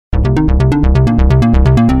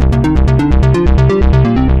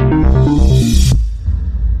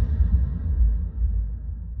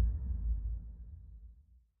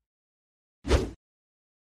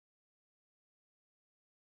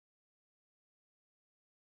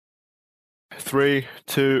3,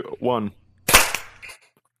 2, 1.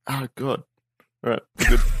 Oh, God. All right,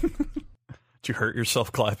 good. Did you hurt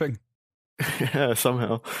yourself clapping? Yeah,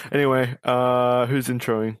 somehow. Anyway, who's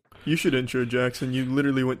introing? You should intro, Jackson. You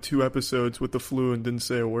literally went 2 episodes with the flu and didn't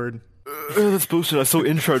say a word. That's bullshit. I still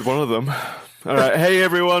introed one of them. All right. Hey,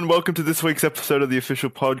 everyone. Welcome to this week's episode of the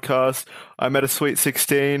official podcast. I'm at a sweet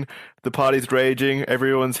 16. The party's raging.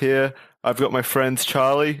 Everyone's here. I've got my friends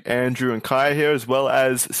Charlie, Andrew, and Kaya here, as well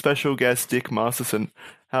as special guest Dick Masterson.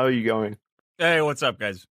 How are you going? Hey, what's up,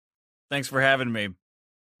 guys? Thanks for having me.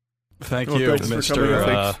 Thank Oh, you, thanks for coming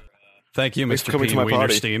Mr. Thank you, Thanks for Mr. coming P. to my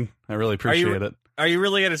party. Wienerstein. I really appreciate it. Are you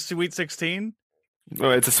really at a Sweet 16? Oh,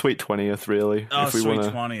 it's a sweet 20th, really. Oh, if we Sweet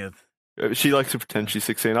wanna... 20th. She likes to pretend she's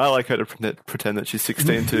 16. I like her to pretend that she's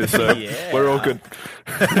 16 too, so Yeah. we're all good.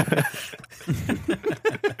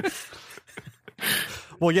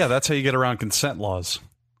 Well, yeah, that's how you get around consent laws.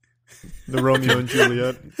 The Romeo and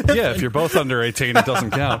Juliet. Yeah, if you're both under 18, it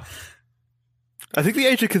doesn't count. I think the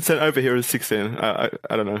age of consent over here is 16. I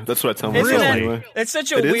don't know. That's what I tell Isn't myself that- anyway. It's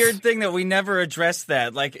such a It is? weird thing that we never address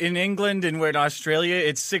that. Like in England and we're in Australia,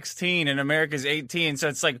 it's 16 and America's 18. So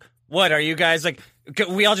it's like, what are you guys like?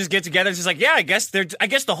 We all just get together. It's just like, yeah, I guess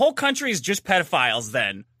the whole country is just pedophiles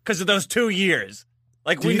then because of those 2 years.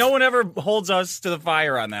 Like no one ever holds us to the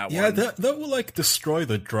fire on that Yeah, one. that will like destroy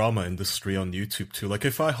the drama industry on YouTube too. Like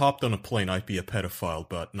if I hopped on a plane, I'd be a pedophile,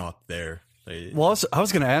 but not there. Well, I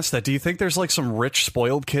was going to ask that. Do you think there's like some rich,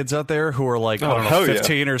 spoiled kids out there who are like, I don't know, hell yeah.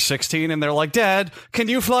 15 or 16, and they're like, Dad, can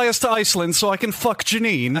you fly us to Iceland so I can fuck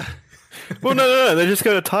Janine? Well, no. They just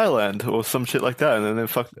go to Thailand or some shit like that, and then they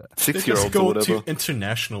fuck They 6-year-olds just or go whatever. to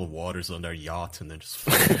international waters on their yacht and then just.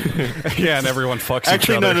 Yeah, and everyone fucks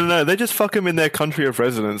Actually, each other. no. They just fuck them in their country of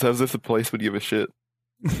residence, as if the police would give a shit.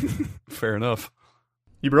 Fair enough.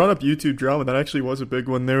 You brought up YouTube drama. That actually was a big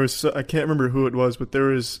one. There was, I can't remember who it was, but there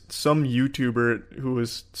was some YouTuber who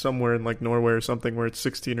was somewhere in like Norway or something where it's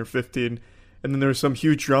 16 or 15. And then there was some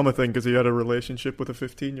huge drama thing because he had a relationship with a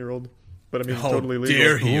 15-year-old. But I mean, How totally legal.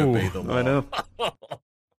 dare he obey the law? I know. All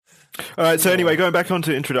right, so anyway, going back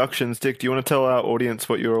onto introductions, Dick, do you want to tell our audience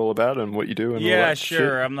what you're all about and what you do? And all Yeah, that sure.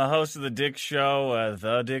 shit? I'm the host of The Dick Show,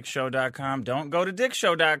 thedickshow.com. Don't go to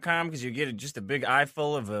dickshow.com because you get just a big eye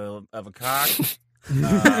full of a cock.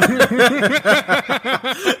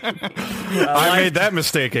 I made that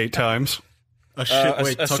mistake 8 times. A shit.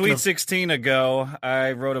 Wait, a talking sweet of- 16 ago,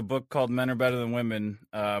 I wrote a book called Men Are Better Than Women.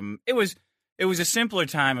 It was a simpler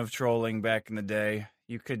time of trolling back in the day.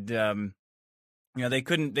 You could, they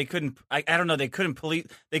couldn't. I don't know. They couldn't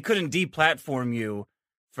deplatform you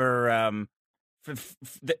for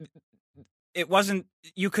it wasn't.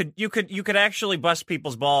 You could actually bust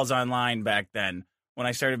people's balls online back then. When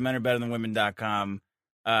I started menarbetterthanwomen.com,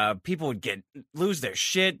 people would lose their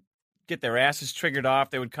shit, get their asses triggered off.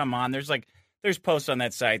 They would come on. There's posts on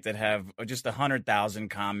that site that have just 100,000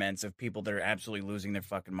 comments of people that are absolutely losing their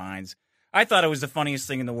fucking minds. I thought it was the funniest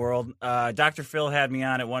thing in the world. Dr. Phil had me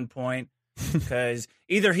on at one point because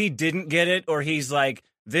either he didn't get it or he's like,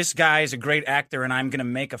 this guy is a great actor and I'm going to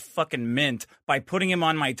make a fucking mint by putting him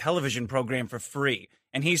on my television program for free.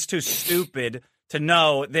 And he's too stupid to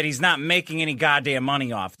know that he's not making any goddamn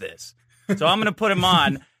money off this. So I'm going to put him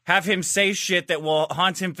on, have him say shit that will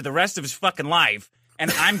haunt him for the rest of his fucking life.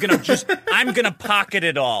 And I'm going to pocket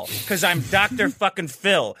it all because I'm Dr. fucking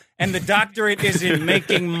Phil. And the doctorate is in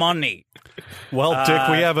making money. Well, Dick,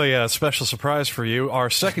 we have a special surprise for you. Our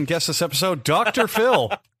second guest this episode, Dr.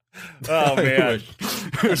 Phil, Oh, man.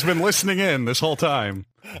 who's been listening in this whole time.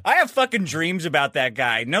 I have fucking dreams about that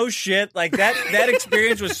guy. No shit. Like that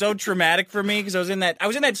experience was so traumatic for me because I was in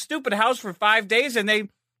that stupid house for 5 days and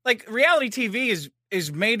reality TV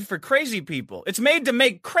is made for crazy people. It's made to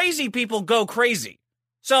make crazy people go crazy.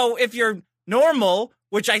 So if you're normal,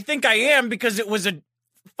 which I think I am because it was a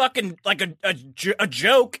fucking like a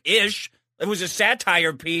joke-ish, it was a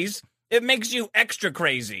satire piece, it makes you extra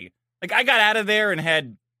crazy. Like I got out of there and I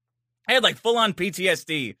had like full-on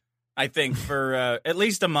PTSD. I think for at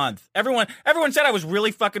least a month. Everyone said I was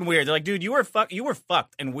really fucking weird. They're like, dude, you were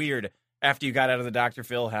fucked and weird after you got out of the Dr.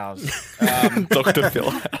 Phil house. Dr. Phil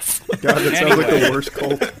house. God, that sounds like the worst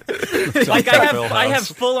cult. Like I have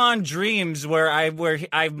full on dreams where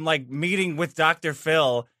I'm like meeting with Dr.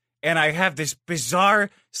 Phil and I have this bizarre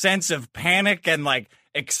sense of panic and like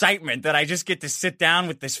excitement that I just get to sit down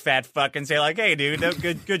with this fat fuck and say like, hey dude,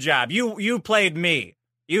 good job. You played me.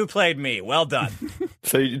 You played me. Well done.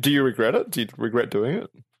 So do you regret it? Do you regret doing it?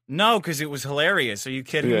 No, because it was hilarious. Are you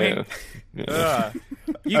kidding me? Yeah.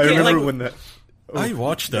 I remember when that. I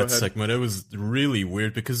watched go that ahead. segment. It was really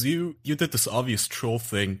weird because you did this obvious troll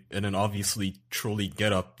thing in an obviously trolly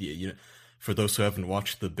getup. for those who haven't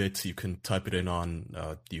watched the bit, you can type it in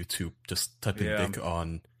on YouTube. Just type in Dick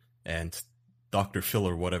on and Dr. Phil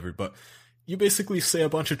or whatever. But you basically say a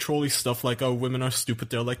bunch of trolly stuff like, oh, women are stupid,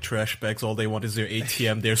 they're like trash bags, all they want is their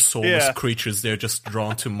ATM, they're soulless creatures, they're just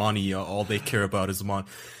drawn to money, all they care about is money.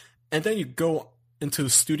 And then you go into the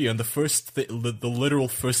studio, and the literal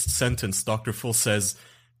first sentence Dr. Phil says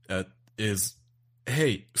is,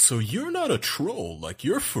 hey, so you're not a troll, like,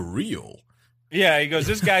 you're for real. Yeah, he goes,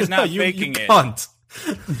 this guy's not faking you it. Cunt.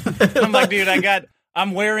 I'm like, dude,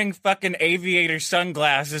 I'm wearing fucking aviator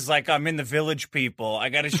sunglasses like I'm in the Village People. I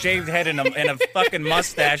got a shaved head and a fucking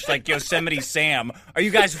mustache like Yosemite Sam. Are you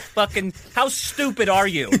guys fucking... How stupid are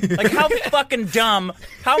you? Like, how fucking dumb?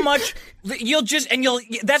 How much...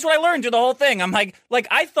 That's what I learned through the whole thing. I'm like,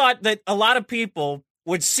 I thought that a lot of people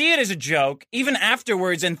would see it as a joke, even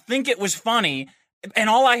afterwards, and think it was funny, and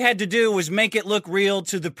all I had to do was make it look real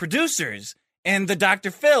to the producers and the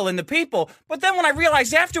Dr. Phil and the people. But then when I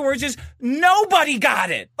realized afterwards is nobody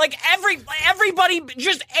got it. Like everybody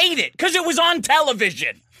just ate it because it was on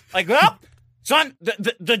television. Like, well, son,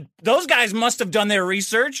 those guys must have done their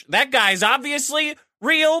research. That guy's obviously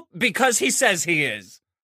real because he says he is.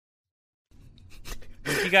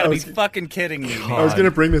 You gotta be fucking kidding me. I was gonna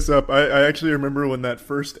bring this up. I actually remember when that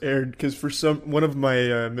first aired, because one of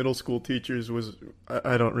my middle school teachers was,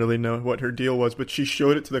 I don't really know what her deal was, but she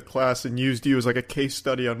showed it to the class and used you as like a case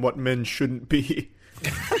study on what men shouldn't be.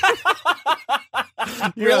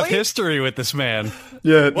 You have history with this man.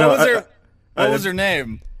 Yeah. What was her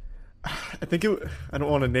name? I think I don't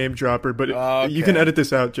want to name drop her, but you can edit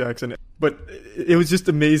this out, Jackson. But it was just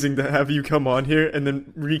amazing to have you come on here and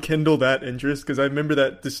then rekindle that interest, because I remember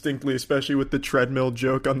that distinctly, especially with the treadmill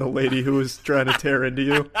joke on the lady who was trying to tear into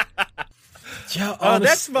you. Yeah,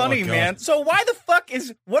 that's funny, man. So why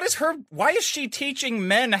is she teaching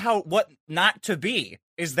men what not to be?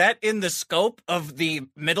 Is that in the scope of the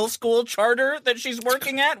middle school charter that she's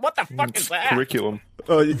working at? What the fuck is that? Curriculum.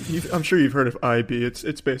 I'm sure you've heard of IB.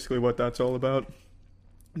 It's basically what that's all about.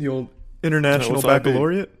 The old International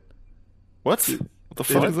Baccalaureate. IB? What the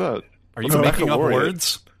fuck is that? Are you making up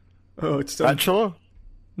words? Oh, it's Bachelor?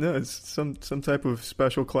 No, it's some type of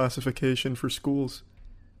special classification for schools.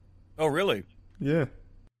 Oh, really? Yeah.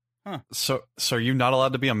 Huh. So are you not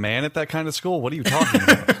allowed to be a man at that kind of school? What are you talking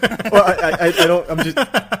about? Well, I don't.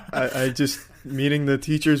 I just meeting the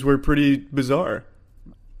teachers were pretty bizarre.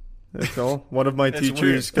 That's all. One of my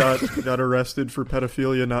teachers got arrested for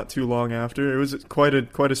pedophilia not too long after. It was quite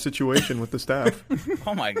a situation with the staff.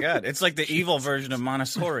 Oh my god! It's like the evil version of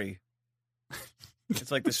Montessori.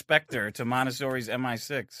 It's like the Spectre to Montessori's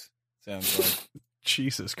MI6. Sounds like.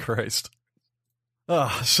 Jesus Christ.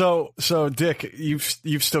 So Dick, you've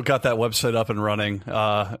still got that website up and running.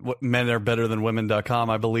 menarbetterthanwomen.com,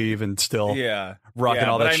 I believe, and still rocking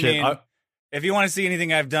all that shit. Mean, if you want to see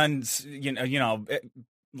anything I've done,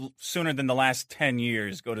 sooner than the last 10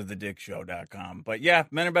 years, go to thedickshow.com. But yeah,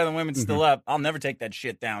 Men Are Better Than Women's still up. I'll never take that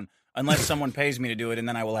shit down unless someone pays me to do it, and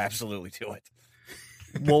then I will absolutely do it.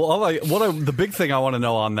 Well, the big thing I want to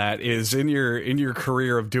know on that is in your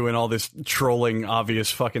career of doing all this trolling,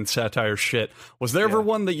 obvious fucking satire shit, was there ever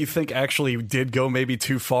one that you think actually did go maybe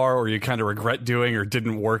too far, or you kind of regret doing, or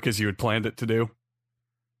didn't work as you had planned it to do?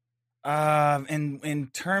 In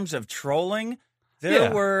terms of trolling,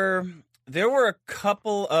 there were a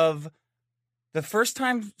couple of. The first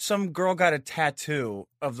time some girl got a tattoo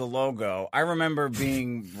of the logo, I remember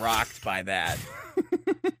being rocked by that.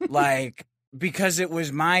 Like, because it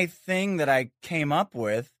was my thing that I came up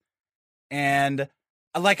with, and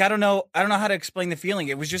like I don't know how to explain the feeling.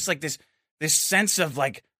 It was just like this sense of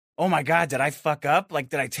like, oh my god, did I fuck up? Like,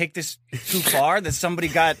 did I take this too far? That somebody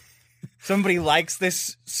likes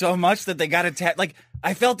this so much that they got a like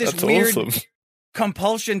I felt this That's weird awesome.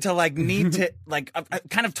 compulsion to like need to like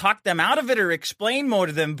kind of talk them out of it or explain more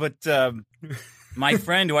to them. But my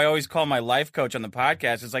friend, who I always call my life coach on the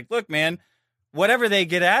podcast, is like, look, man, whatever they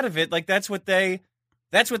get out of it, like that's what they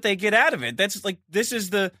get out of it. That's like, this is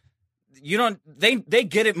they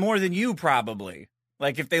get it more than you probably,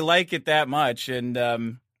 like if they like it that much. And I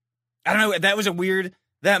don't know,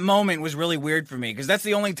 that moment was really weird for me, because that's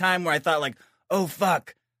the only time where I thought like, oh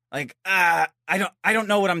fuck, like I don't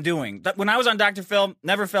know what I'm doing. When I was on Dr. Phil,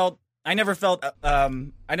 I never felt out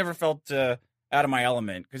of my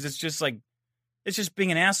element, because it's just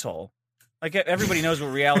being an asshole. Like, everybody knows what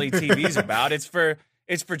reality TV is about. It's for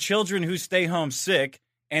children who stay home sick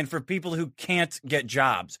and for people who can't get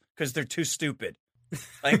jobs because they're too stupid.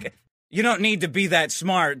 Like, you don't need to be that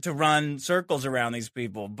smart to run circles around these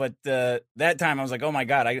people. But that time I was like, oh my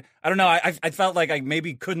god, I don't know. I felt like I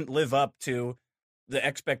maybe couldn't live up to the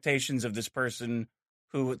expectations of this person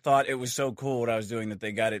who thought it was so cool what I was doing that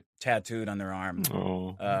they got it tattooed on their arm.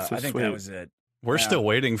 Oh, I so think sweet. that was it. We're Yeah. still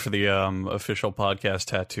waiting for the official podcast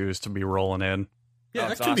tattoos to be rolling in. Yeah, Oh,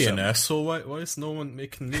 I it's can be an awesome. asshole. Why is no one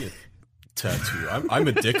making me a tattoo? I'm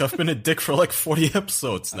a dick. I've been a dick for like 40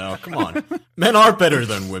 episodes now. Come on. Men are better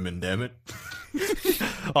than women, damn it.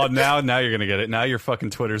 Oh, now you're gonna get it. Now your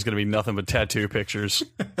fucking Twitter's gonna be nothing but tattoo pictures.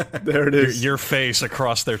 There it is. Your face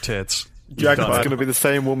across their tits. Jackpot. It's going to be the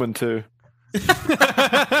same woman too. She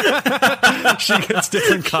gets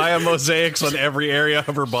different Kaya mosaics on every area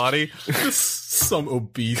of her body. Some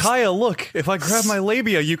obese. Kaya, look, if I grab my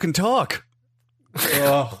labia, you can talk.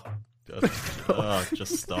 Oh,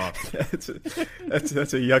 just stop. That's a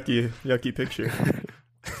yucky picture.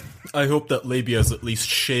 I hope that labia is at least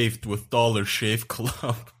shaved with Dollar Shave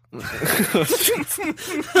Club. Sorry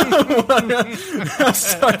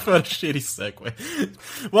for a shitty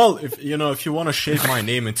segue. Well, if you want to shave my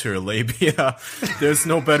name into your labia, there's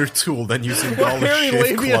no better tool than using What Dollar hairy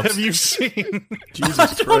Shave labia Clubs. have you seen?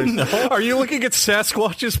 Jesus Christ. No, Are you looking at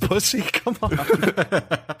Sasquatch's pussy? Come on.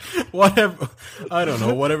 whatever. I don't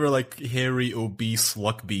know. Whatever, like hairy, obese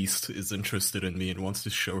luck beast is interested in me and wants to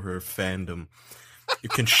show her fandom. You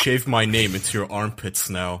can shave my name into your armpits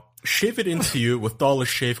now. Shave it into you with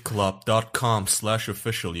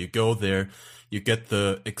dollarshaveclub.com/official. You go there, you get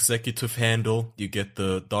the executive handle, you get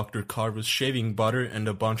the Dr. Carver's shaving butter, and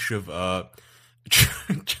a bunch of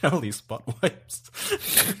Charlie's butt wipes.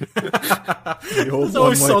 The old It always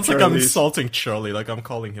one-white sounds like I'm Charlies. insulting Charlie, like I'm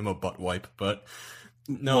calling him a butt wipe, but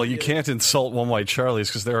no. Well, you can't insult One White Charlies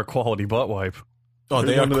because they're a quality butt wipe. Oh,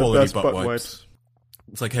 They're they are one of the quality best butt wipes.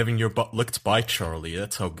 It's like having your butt licked by Charlie.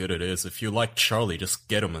 That's how good it is. If you like Charlie, just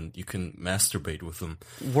get him and you can masturbate with him.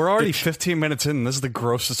 We're already 15 minutes in. This is the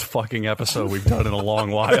grossest fucking episode we've done in a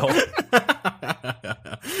long while.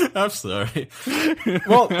 I'm sorry.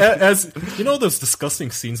 Well, as you know, those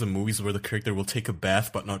disgusting scenes in movies where the character will take a bath,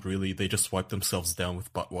 but not really. They just wipe themselves down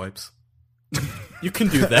with butt wipes. You can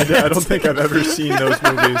do that. I don't think I've ever seen those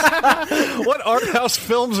movies. What art house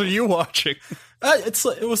films are you watching?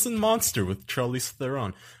 It was in Monster with Charlize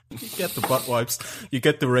Theron. You get the butt wipes, you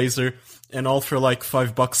get the razor, and all for like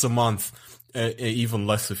 $5 a month. Even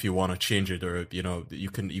less if you want to change it, or you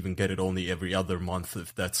can even get it only every other month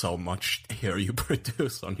if that's how much hair you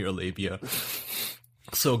produce on your labia.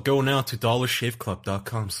 So go now to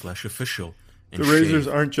dollarshaveclub.com/official. The razors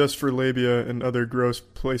aren't just for labia and other gross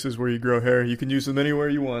places where you grow hair. You can use them anywhere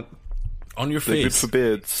you want. on your They're good face. for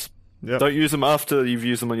beards. Yep. Don't use them after you've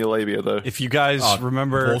used them on your labia, though. If you guys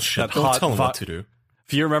remember Bullshit. that Don't hot tell them what to do.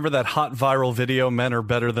 if you remember that hot viral video, Men Are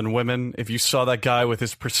Better Than Women, if you saw that guy with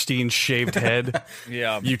his pristine shaved head,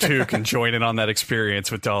 Yeah. you too can join in on that experience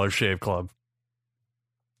with Dollar Shave Club.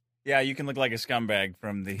 Yeah, you can look like a scumbag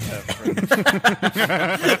from the early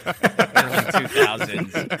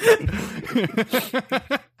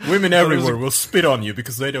 2000s. Women everywhere will spit on you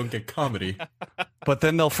because they don't get comedy. But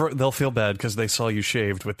then they'll feel bad because they saw you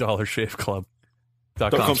shaved with Dollar Shave Club.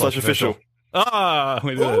 .com/official. Ah,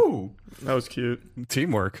 we did Ooh. That was cute. it.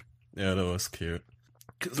 Teamwork. Yeah, that was cute.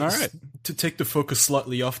 All right. To take the focus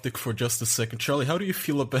slightly off Dick for just a second, Charlie, how do you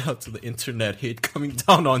feel about the internet hate coming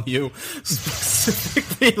down on you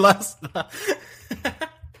specifically last night?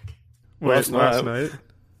 Wait, Last last night. night?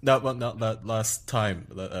 Not that last time,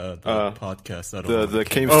 the podcast. I don't know. The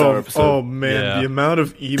Keemstar episode. Oh man, Yeah. the amount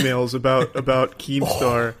of emails about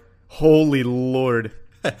Keemstar. Holy Lord.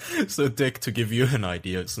 So, Dick, to give you an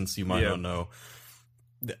idea, since you might not know,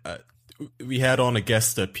 we had on a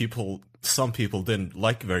guest that some people didn't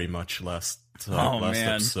like very much last man.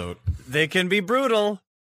 episode. They can be brutal.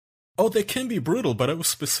 Oh, they can be brutal, but it was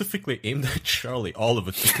specifically aimed at Charlie, all of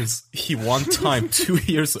it, because he one time, 2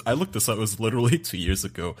 years, I looked this up, it was literally 2 years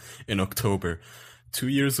ago in October. 2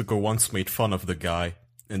 years ago, once made fun of the guy,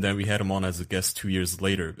 and then we had him on as a guest 2 years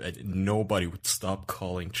later, and nobody would stop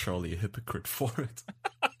calling Charlie a hypocrite for it.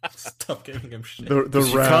 Stop giving him shit. The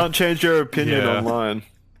You rap. can't change your opinion Yeah. online.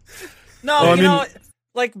 No, Well, I you mean- know,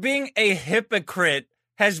 like being a hypocrite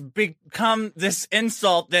has become this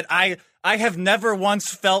insult that I have never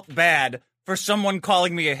once felt bad for someone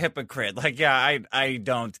calling me a hypocrite. Like, yeah, I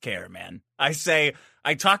don't care, man. I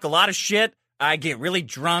talk a lot of shit. I get really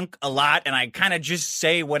drunk a lot, and I kind of just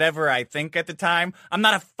say whatever I think at the time. I'm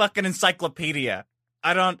not a fucking encyclopedia.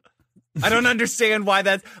 I don't understand why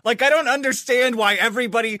that's like. I don't understand why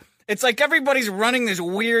it's like everybody's running this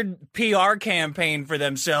weird PR campaign for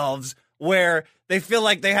themselves where they feel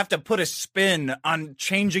like they have to put a spin on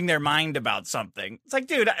changing their mind about something. It's like,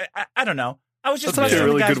 dude, I don't know. I was just That's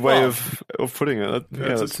actually a busting the really guy's good way balls. of putting it.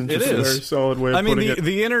 Yeah, that's a interesting. very solid way of I mean, putting it.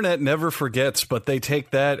 the internet never forgets, but they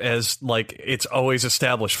take that as like it's always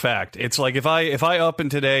established fact. It's like if I up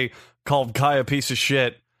and today called Kai a piece of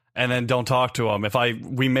shit and then don't talk to him,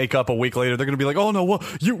 we make up a week later, they're gonna be like, oh no,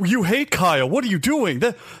 what you hate Kaya? What are you doing?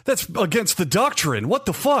 That's against the doctrine. What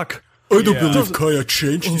the fuck? I don't believe Kaya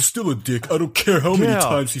changed. He's still a dick. I don't care how many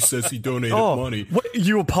times he says he donated money. What,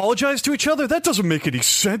 you apologize to each other? That doesn't make any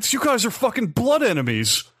sense. You guys are fucking blood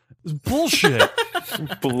enemies. It's bullshit.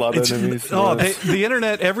 Blood enemies. Oh, the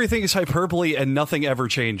internet, everything is hyperbole and nothing ever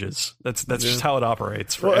changes. That's just how it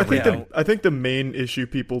operates. For I think the main issue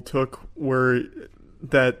people took were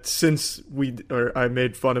that since I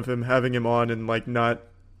made fun of him, having him on and like not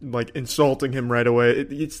like insulting him right away.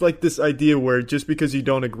 It's like this idea where just because you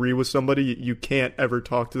don't agree with somebody, you can't ever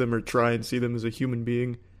talk to them or try and see them as a human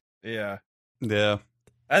being. Yeah.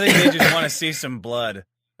 I think they just want to see some blood.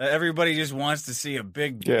 Everybody just wants to see a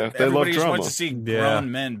big. Yeah, they everybody love just drama. wants to see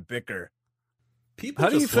grown men bicker. People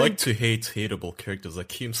just like to hate hateable characters like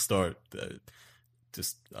Keemstar.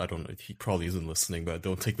 I don't know. He probably isn't listening, but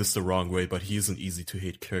don't take this the wrong way. But he's an easy to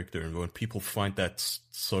hate character, and when people find that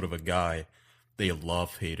sort of a guy, they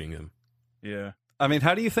love hating him. Yeah. I mean,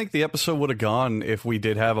 how do you think the episode would have gone if we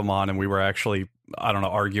did have him on and we were actually, I don't know,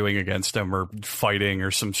 arguing against him or fighting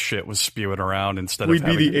or some shit was spewing around instead We'd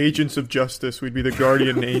of be the agents of justice. We'd be the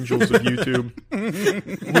guardian angels of YouTube.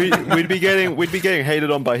 We'd be getting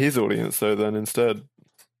hated on by his audience, so then instead.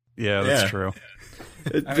 Yeah, that's true.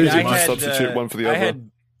 I might substitute one for the other.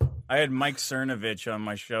 I had Mike Cernovich on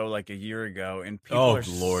my show like a year ago, and people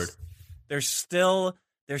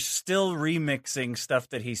they're still remixing stuff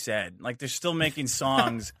that he said. Like they're still making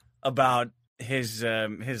songs about his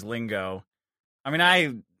lingo. I mean,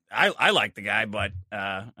 I like the guy, but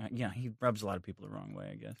he rubs a lot of people the wrong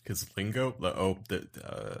way, I guess. His lingo?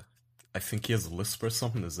 I think he has a lisp or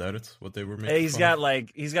something. Is that it? What they were making? He's got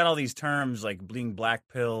all these terms like being black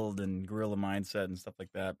pilled and gorilla mindset and stuff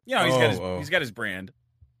like that. You know, he's got his brand.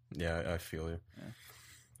 Yeah, I feel you.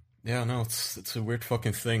 Yeah, no, it's a weird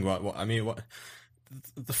fucking thing.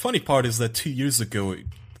 The funny part is that 2 years ago,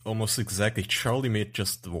 almost exactly, Charlie made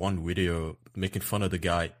just one video making fun of the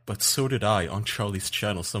guy, but so did I on Charlie's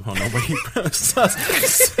channel. Somehow nobody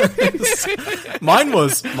Mine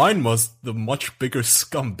was the much bigger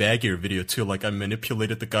scumbaggier video too. Like I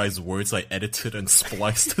manipulated the guy's words, I edited and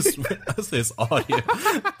spliced his audio.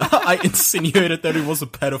 I insinuated that he was a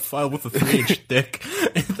pedophile with a 3-inch dick,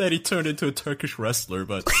 and that he turned into a Turkish wrestler,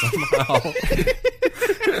 but somehow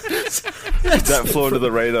that flew under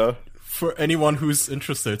the radar. For anyone who's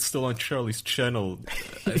interested, it's still on Charlie's channel.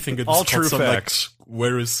 I think it's all true facts. Like,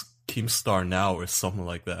 where is Keemstar now, or something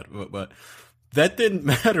like that. But that didn't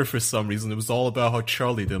matter for some reason. It was all about how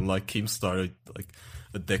Charlie didn't like Keemstar like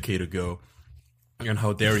a decade ago, and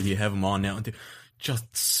how dare he have him on now. And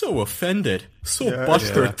just so offended, so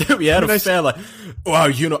butthurt that we had a fan like, wow,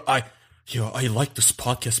 I like this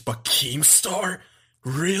podcast, but Keemstar.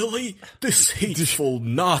 Really? This hateful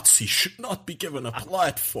Nazi should not be given a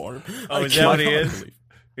platform. Oh, is that what he is?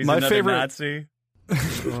 He's my favorite Nazi. A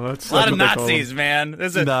lot of Nazis, man.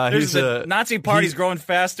 The Nazi party's growing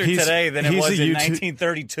faster today than it was in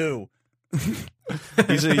 1932.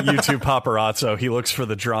 He's a YouTube paparazzo. He looks for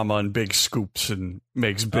the drama and big scoops and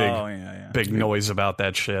makes big noise about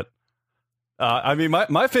that shit. I mean,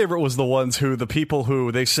 my favorite was the people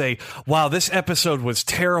who they say, wow, this episode was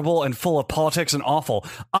terrible and full of politics and awful.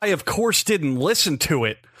 I, of course, didn't listen to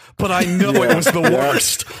it, but I know it was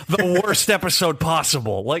the worst episode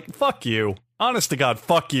possible. Like, fuck you. Honest to God,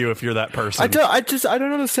 fuck you if you're that person. I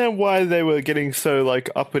don't understand why they were getting so like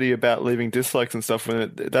uppity about leaving dislikes and stuff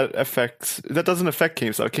when that doesn't affect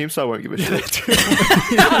Keemstar. Keemstar won't give a shit.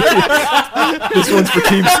 This one's for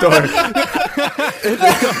Keemstar.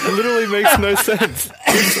 It literally makes no sense.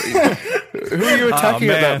 Who are you attacking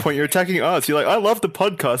at that point? You're attacking us. You're like, I love the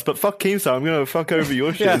podcast, but fuck Keemstar. I'm gonna fuck over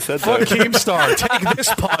your shit. Fuck Keemstar. Take this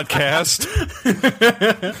podcast.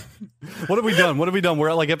 What have we done? We're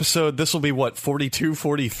at like episode, this will be what, 42,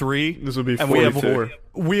 43? This will be 44.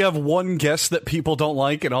 We have one guest that people don't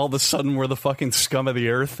like, and all of a sudden we're the fucking scum of the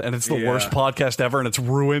earth, and it's the worst podcast ever, and it's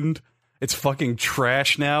ruined. It's fucking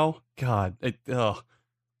trash now. God, it's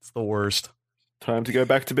the worst. Time to go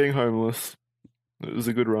back to being homeless. It was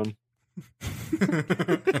a good run.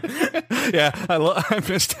 Yeah, I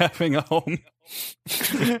missed having a home.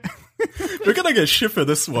 We're gonna get shit for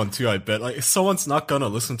this one too, I bet. Like, someone's not gonna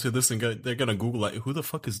listen to this and they're gonna Google like, who the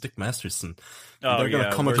fuck is Dick Masterson? They're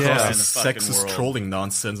gonna come across this sexist trolling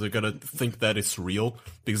nonsense. They're gonna think that it's real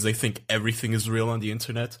because they think everything is real on the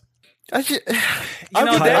internet. I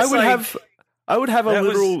I would have a That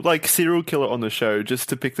literal was- like serial killer on the show just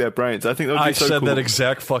to pick their brains. I think that would be I so said cool. that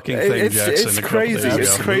exact fucking thing, It's Jackson. a couple crazy. days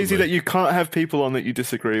It's ago. crazy that you can't have people on that you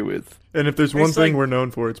disagree with. And if there's one It's thing like- we're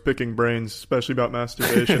known for, it's picking brains, especially about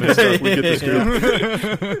masturbation and stuff. We get this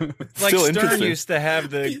group. It's like Still Stern interesting. used to have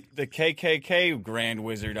the KKK Grand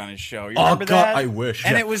Wizard on his show. You Oh remember God, that? I wish.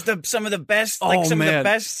 And it was some of the best, Oh, like some of the man.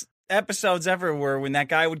 best episodes ever were when that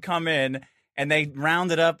guy would come in and they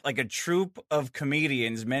rounded up like a troupe of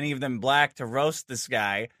comedians, many of them black, to roast this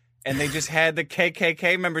guy. And they just had the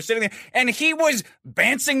KKK member sitting there, and he was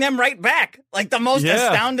bouncing them right back. Like the most Yeah.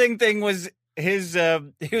 astounding thing was his.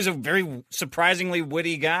 He was a very surprisingly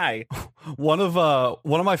witty guy. One of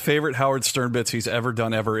my favorite Howard Stern bits he's ever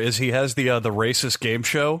done is he has the racist game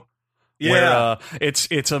show. Where it's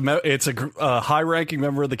a high ranking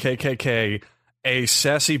member of the KKK, a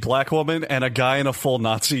sassy black woman, and a guy in a full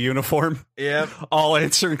Nazi uniform, Yep. all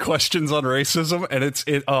answering questions on racism. And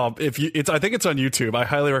I think it's on YouTube. I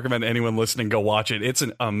highly recommend anyone listening go watch it. It's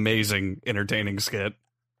an amazing, entertaining skit.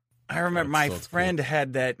 I remember That my sounds friend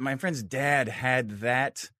had that. My friend's dad had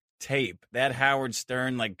that tape, that Howard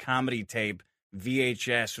Stern like comedy tape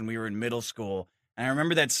VHS when we were in middle school. And I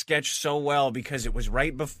remember that sketch so well because it was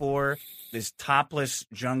right before this topless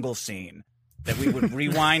jungle scene that we would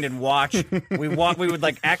rewind and watch. We would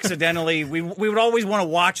like accidentally. We would always want to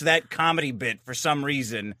watch that comedy bit for some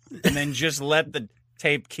reason, and then just let the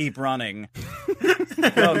tape keep running.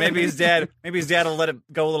 Oh, maybe his dad will let it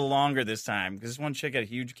go a little longer this time because this one chick had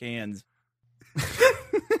huge cans.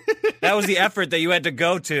 That was the effort that you had to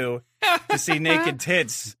go to see naked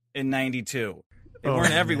tits in '92. They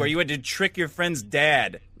weren't everywhere. You had to trick your friend's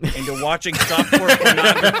dad into watching softcore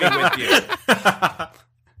pornography with you.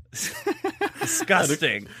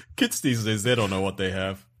 Disgusting. Kids these days, they don't know what they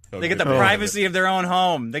have. They get the privacy of their own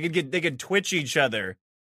home. They could twitch each other.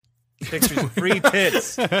 Pictures, free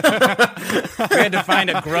tits. We had to find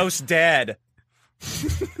a gross dad.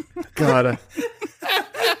 God,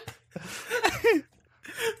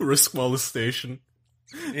 risk molestation.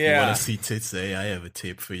 You Yeah, want to see tits? Hey, I have a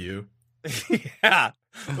tape for you. yeah.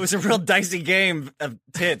 It was a real dicey game of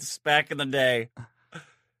tits back in the day.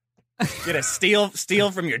 Get a steal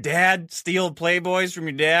from your dad, steal Playboys from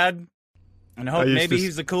your dad, and hope maybe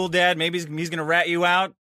he's the cool dad. Maybe he's gonna rat you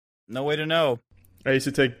out. No way to know. I used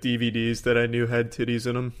to take DVDs that I knew had titties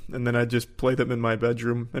in them, and then I'd just play them in my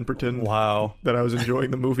bedroom and pretend Wow. that I was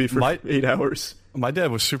enjoying the movie for 8 hours. My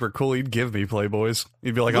dad was super cool. He'd give me Playboys.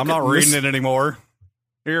 He'd be like, I'm not reading it anymore.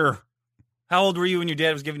 Here. How old were you when your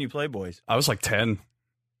dad was giving you Playboys? I was like 10.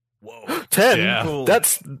 Whoa. 10? Yeah. Cool.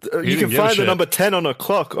 That's He you didn't can give a find the shit. number 10 on a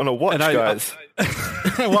clock on a watch, And guys.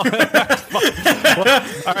 Well, all right,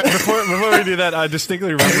 before we do that, I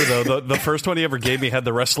distinctly remember though the first one he ever gave me had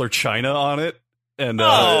the wrestler China on it, and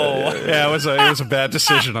yeah, it was a bad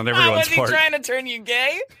decision on everyone's Was he part. trying to turn you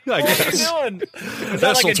gay? I What guess. are you doing? Is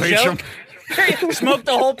that like a Tantrum. joke? Here, smoke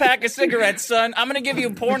the whole pack of cigarettes, son. I'm gonna give you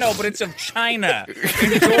a porno, but it's of China.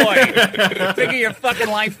 Enjoy. Figure your fucking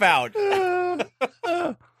life out.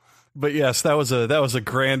 But yes, that was a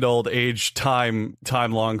grand old age time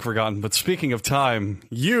long forgotten. But speaking of time,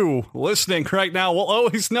 you listening right now will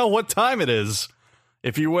always know what time it is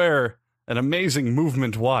if you wear an amazing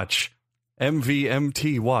movement watch,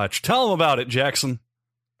 MVMT watch. Tell them about it, Jackson.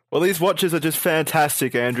 Well, these watches are just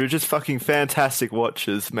fantastic, Andrew. Just fucking fantastic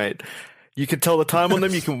watches, mate. You can tell the time on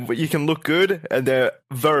them. You can look good, and they're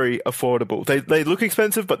very affordable. They look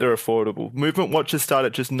expensive, but they're affordable. Movement watches start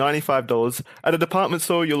at just $95. At a department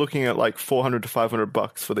store, you're looking at like $400 to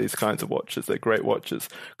 $500 for these kinds of watches. They're great watches.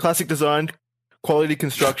 Classic design, quality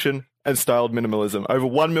construction, and styled minimalism. Over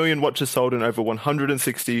 1 million watches sold in over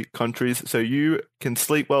 160 countries, so you can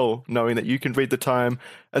sleep well knowing that you can read the time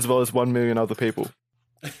as well as 1 million other people.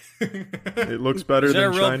 It looks better Is that than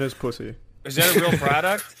a real- China's pussy. Is that a real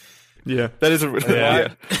product? Yeah. That is a yeah.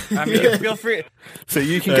 I mean, feel free. So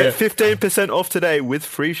you can get 15% off today with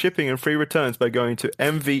free shipping and free returns by going to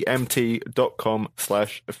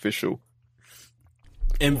mvmt.com/official.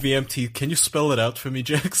 MVMT, can you spell it out for me,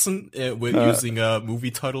 Jackson? With using movie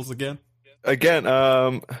titles again? Again,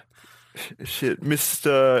 shit,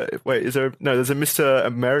 Mr. Wait, is there? No, there's a Mr.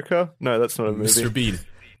 America. No, that's not a movie. Mr. Bean.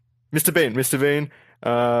 Mr. Bean.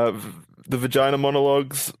 The vagina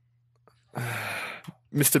monologues.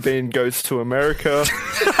 Mr. Bean goes to America.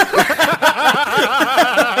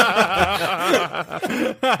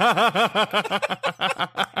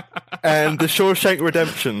 And the Shawshank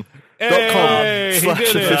Redemption. Hey, he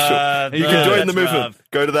did it. .com/official. You can join the that's movement. rough.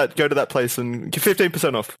 Go to that place and get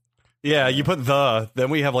 15% off. Yeah, you put then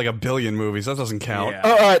we have like a billion movies. That doesn't count. Yeah.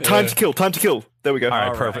 Oh, all right, time to kill. There we go. All right,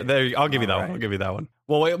 All perfect. right. There, I'll give you that All one. right. I'll give you that one.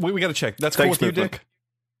 Well, wait, we got to check. That's Thanks, cool with you, Movement. Dick.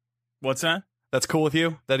 What's that? That's cool with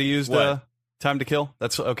you that he used Time to Kill?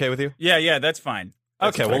 That's okay with you? Yeah, that's fine.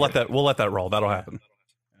 Okay, we'll let that roll. That'll happen.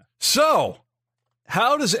 So,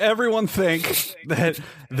 how does everyone think that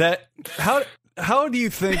how do you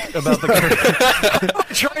think about the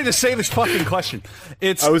I'm trying to say this fucking question.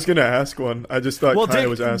 I was going to ask one. I just thought Kai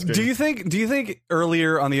was asking. Do you think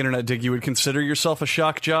earlier on the internet, Dig, you would consider yourself a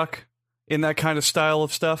shock jock in that kind of style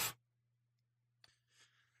of stuff?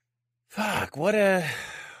 Fuck, what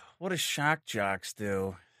do shock jocks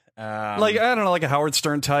do? Like, I don't know, like a Howard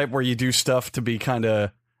Stern type where you do stuff to be kind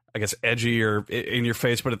of, I guess, edgy or in your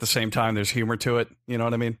face, but at the same time there's humor to it. You know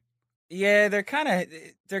what I mean? Yeah, there kind of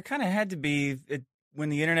had to be when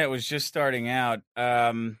the internet was just starting out,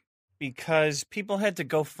 because people had to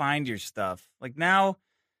go find your stuff. Like now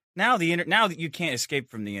that you can't escape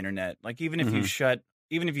from the internet. Like even if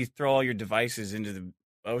you throw all your devices into the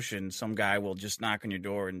ocean, some guy will just knock on your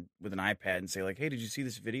door and with an iPad and say like, "Hey, did you see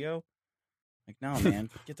this video?" Like, no, man,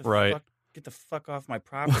 get the fuck off my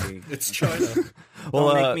property. It's China.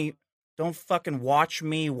 Don't fucking watch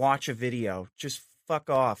me watch a video. Just fuck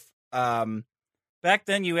off. Back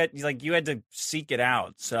then you had to seek it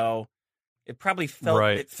out, so it probably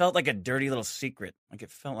felt like a dirty little secret. Like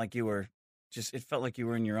it felt like you were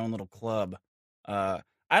in your own little club. I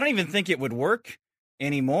don't even think it would work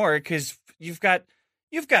anymore because you've got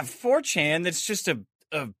 4chan that's just a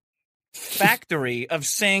factory of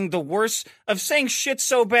saying shit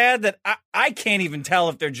so bad that I can't even tell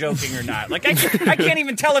if they're joking or not. Like I can't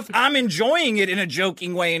even tell if I'm enjoying it in a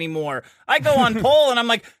joking way anymore. I go on poll and I'm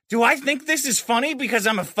like, do I think this is funny because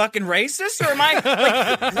I'm a fucking racist, or am I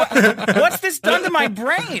like, what's this done to my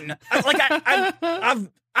brain?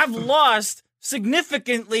 I've lost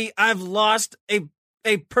significantly. I've lost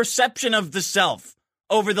a perception of the self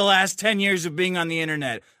over the last 10 years of being on the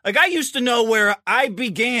internet. Like, I used to know where I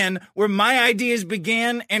began, where my ideas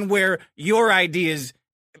began, and where your ideas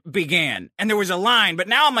began. And there was a line. But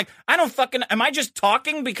now I'm like, am I just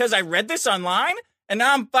talking because I read this online? And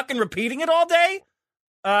now I'm fucking repeating it all day?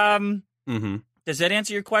 Does that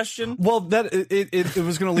answer your question? Well, it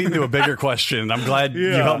was going to lead into a bigger question. I'm glad you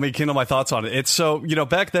helped me kindle my thoughts on it. It's so,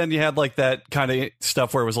 back then you had like that kind of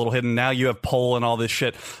stuff where it was a little hidden. Now you have poll and all this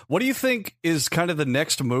shit. What do you think is kind of the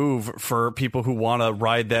next move for people who want to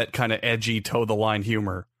ride that kind of edgy, toe the line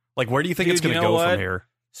humor? Like, where do you think it's going to go from here?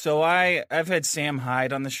 So I've had Sam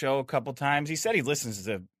Hyde on the show a couple times. He said he listens to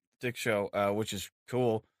the Dick Show, which is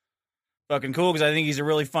cool. Fucking cool, because I think he's a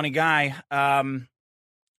really funny guy.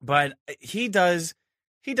 But he does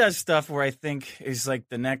stuff where I think is like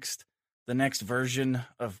the next version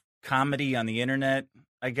of comedy on the internet,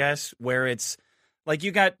 I guess, where it's like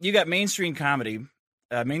you got mainstream comedy,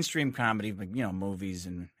 like, movies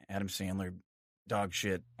and Adam Sandler dog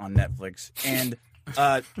shit on Netflix, and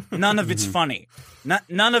none of it's funny.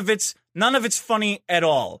 None of it's funny at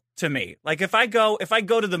all to me. Like if I go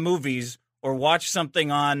to the movies or watch something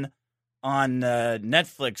on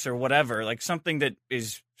Netflix or whatever, like something that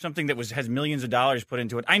has millions of dollars put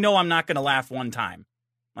into it, I know I'm not going to laugh one time.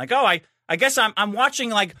 Like, oh, I guess I'm watching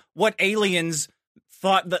like what aliens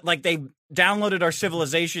thought that, like, they downloaded our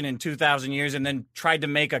civilization in 2,000 years and then tried to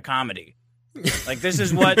make a comedy. Like, this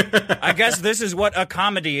is what a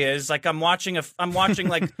comedy is. Like, I'm watching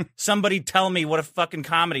like somebody tell me what a fucking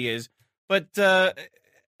comedy is. But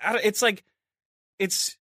it's like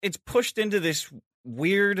it's pushed into this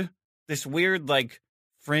weird like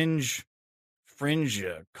fringe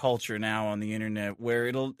culture now on the internet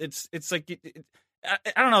where it's like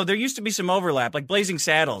I don't know. There used to be some overlap, like Blazing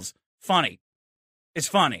Saddles. It's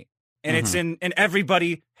funny, and it's and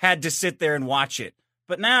everybody had to sit there and watch it.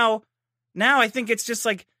 But now I think it's just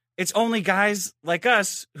like it's only guys like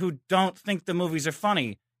us who don't think the movies are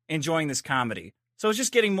funny enjoying this comedy. So it's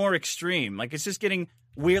just getting more extreme. Like it's just getting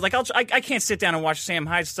weird. Like I can't sit down and watch Sam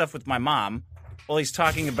Hyde stuff with my mom while he's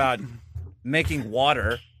talking about making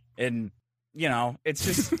water, and it's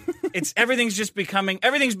just everything's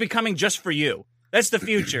becoming just for you. That's the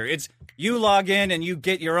future. It's you log in and you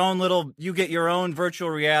get your own virtual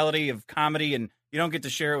reality of comedy, and you don't get to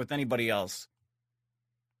share it with anybody else.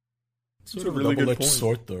 Sort of a really double-edged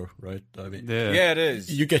sword, though, right? I mean, yeah, it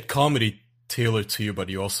is. You get comedy tailored to you, but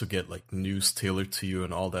you also get like news tailored to you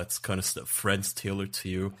and all that kind of stuff. Friends tailored to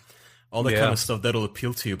you, all that kind of stuff that'll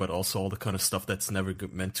appeal to you, but also all the kind of stuff that's never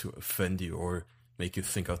meant to offend you or make you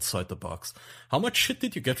think outside the box. How much shit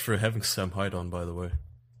did you get for having Sam Hyde on, by the way?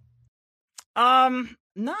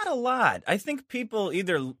 Not a lot. I think people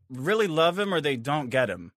either really love him or they don't get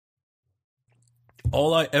him.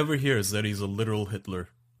 All I ever hear is that he's a literal Hitler.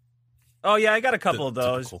 Oh yeah, I got a couple of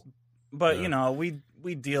those. Typical. But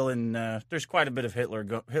we deal in there's quite a bit of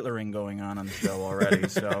Hitlering going on the show already.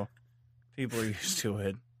 So People are used to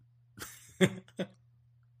it.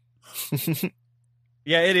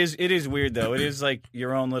 Yeah, it is. It is weird though. It is like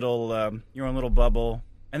your own little bubble.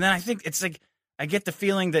 And then I think it's like I get the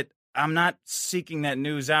feeling that I'm not seeking that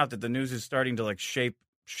news out. That the news is starting to like shape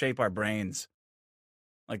our brains.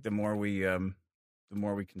 Like the more we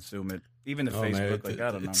consume it, even the Facebook. Man,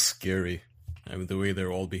 I don't know. It's scary. I mean, the way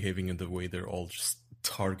they're all behaving and the way they're all just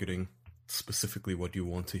targeting specifically what you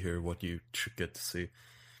want to hear, what you should get to see.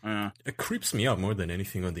 It creeps me out more than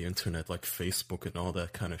anything on the internet, like Facebook and all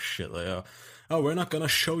that kind of shit. Like, oh, we're not going to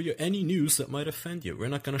show you any news that might offend you. We're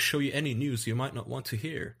not going to show you any news you might not want to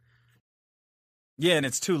hear. Yeah, and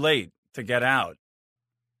it's too late to get out.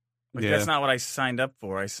 Like, that's not what I signed up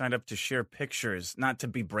for. I signed up to share pictures, not to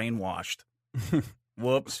be brainwashed.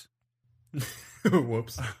 Whoops.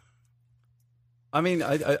 Whoops. I mean,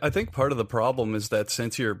 I think part of the problem is that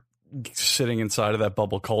since you're sitting inside of that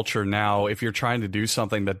bubble culture now, if you're trying to do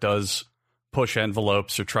something that does push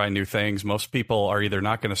envelopes or try new things, most people are either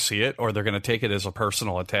not going to see it or they're going to take it as a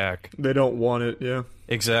personal attack. They don't want it, yeah.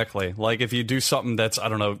 Exactly. Like if you do something that's, I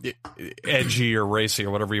don't know, edgy or racy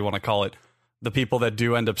or whatever you want to call it, the people that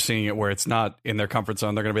do end up seeing it where it's not in their comfort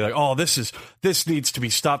zone, they're going to be like, oh, this needs to be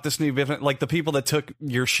stopped. This needs to be, like the people that took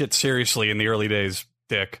your shit seriously in the early days,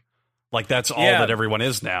 Dick. Like that's all that everyone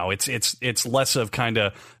is now. It's less of kind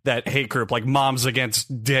of that hate group like Moms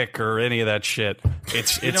Against Dick or any of that shit.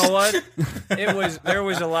 It's you know what? There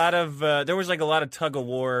was a lot of tug of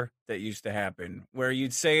war that used to happen where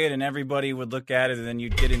you'd say it and everybody would look at it and then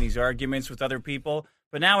you'd get in these arguments with other people.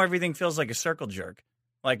 But now everything feels like a circle jerk.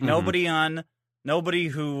 Like nobody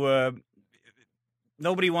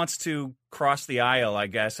wants to cross the aisle, I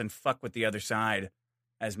guess, and fuck with the other side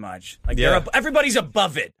as much. Like everybody's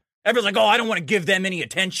above it. Everyone's like, oh, I don't want to give them any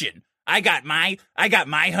attention. I got my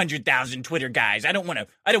 100,000 Twitter guys. I don't want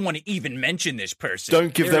to even mention this person.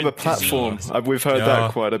 Don't give them a platform. We've heard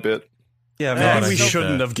that quite a bit. Yeah, maybe we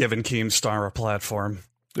shouldn't have given Keemstar a platform.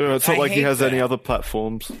 It's not like he has any other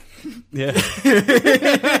platforms. Yeah.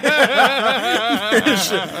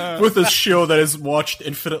 With a show that is watched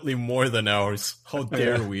infinitely more than ours. How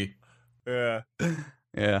dare we? Yeah.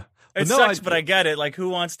 Yeah. It sucks, but I get it. Like, who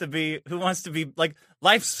wants to be like,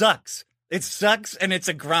 life sucks. It sucks, and it's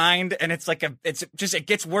a grind, and it's like it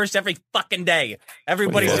gets worse every fucking day.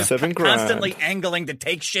 Everybody's just constantly angling to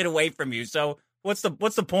take shit away from you. So what's the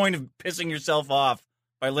point of pissing yourself off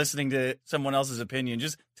by listening to someone else's opinion?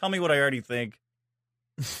 Just tell me what I already think.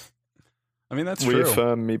 I mean, that's true.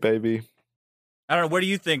 Reaffirm me, baby. I don't know. Where do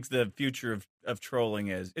you think the future of trolling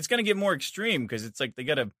is? It's going to get more extreme because it's like they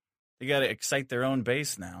gotta excite their own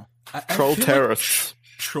base now. Troll terrorists.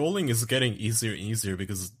 Trolling is getting easier and easier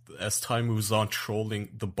because as time moves on,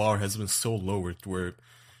 the bar has been so lowered where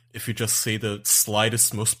if you just say the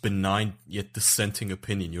slightest, most benign yet dissenting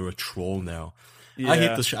opinion, you're a troll now. Yeah. I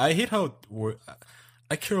hate this. I hate how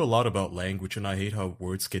I care a lot about language, and I hate how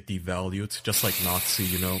words get devalued. Just like Nazi,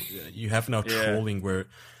 you have now trolling where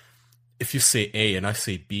if you say A and I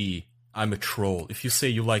say B, I'm a troll. If you say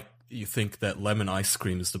you think that lemon ice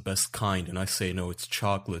cream is the best kind, and I say no, it's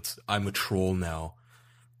chocolate, I'm a troll now.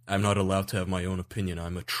 I'm not allowed to have my own opinion.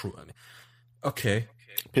 I'm a troll. Okay.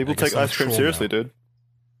 People take ice cream seriously, dude.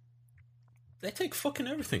 They take fucking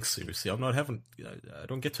everything seriously. I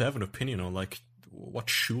don't get to have an opinion on like what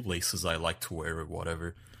shoelaces I like to wear or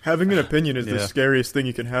whatever. Having an opinion is the scariest thing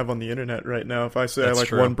you can have on the internet right now. If I say I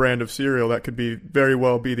like one brand of cereal, that could very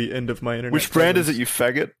well be the end of my internet. Which brand is it, you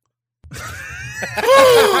faggot?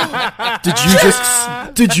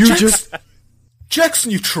 Did you just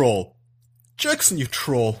Jackson, you troll.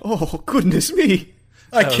 Oh, goodness me.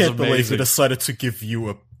 I can't believe they decided to give you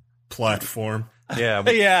a platform. Yeah.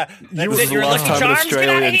 Yeah. This is the last time an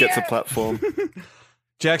Australian gets a platform.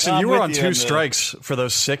 Jackson, you were on 2 strikes for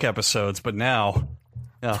those sick episodes, but now,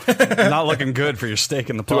 not looking good for your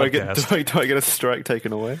stake in the podcast. Do I get a strike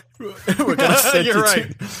taken away? We're gonna send You're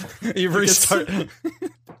right. You've restarted.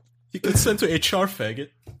 You can send to HR, faggot.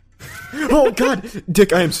 Oh, God.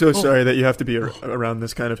 Dick, I am so sorry that you have to be around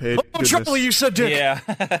this kind of hate. Oh, trouble, you said Dick. Yeah.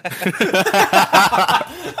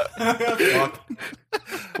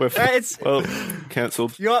 Well,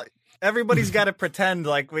 cancelled. Everybody's got to pretend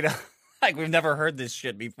like we've never heard this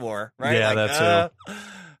shit before, right? Yeah, that's it.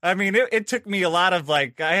 I mean, it took me a lot of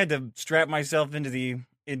I had to strap myself into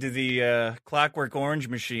the Clockwork Orange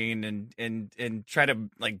machine and try to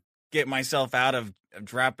get myself out of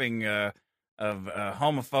dropping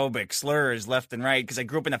homophobic slurs left and right because I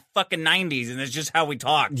grew up in the fucking 90s and it's just how we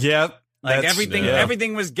talked. Yep.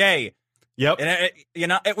 Everything was gay. Yep. And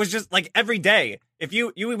it was just like every day. If we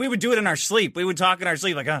would do it in our sleep. We would talk in our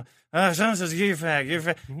sleep like, someone says you're fag.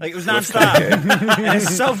 Like it was nonstop. And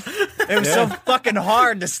it's so It was so fucking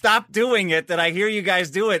hard to stop doing it that I hear you guys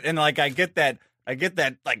do it, and like I get that like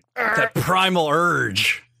That primal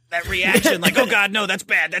urge. that reaction, like, oh God, no, that's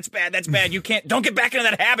bad. You don't get back into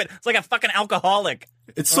that habit. It's like a fucking alcoholic.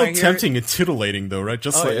 It's so tempting and titillating, though, right?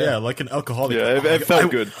 Just like an alcoholic. Yeah, it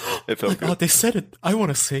felt good. It felt good. Oh, they said it. I want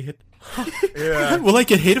to say it. Yeah. Will I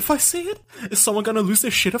get hate if I say it? Is someone gonna lose their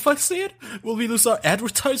shit if I say it? Will we lose our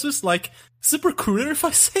advertisers like ZipRecruiter if I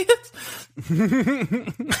say it?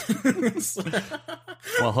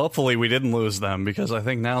 Well, hopefully we didn't lose them, because I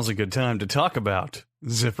think now's a good time to talk about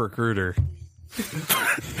ZipRecruiter.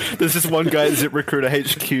 There's this one guy at ZipRecruiter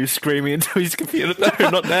HQ screaming into his computer. No,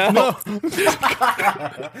 not now. No.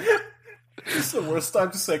 It's the worst time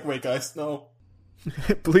to segue, guys. No.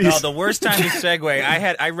 Please. No, the worst time to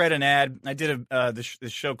segue. I read an ad. I did this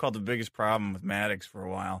show called The Biggest Problem with Maddox for a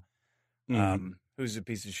while. Who's a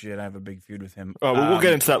piece of shit. I have a big feud with him. Oh, well, we'll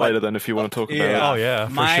get into that later then if you want to talk about it. Oh, yeah,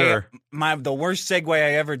 for sure. The worst segue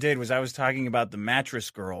I ever did was I was talking about the mattress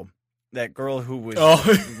girl. That girl who was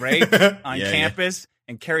raped on campus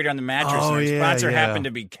and carried on the mattress. And her sponsor happened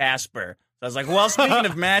to be Casper. So I was like, well, speaking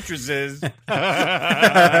of mattresses.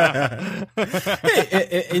 Hey,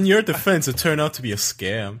 in your defense, it turned out to be a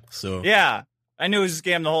scam. So Yeah, I knew it was a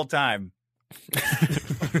scam the whole time.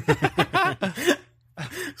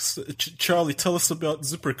 So, Charlie, tell us about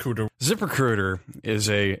ZipRecruiter. ZipRecruiter is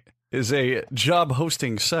a job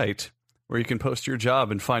hosting site where you can post your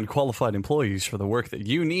job and find qualified employees for the work that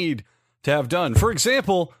you need to have done. For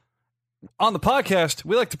example, on the podcast,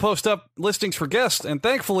 we like to post up listings for guests, and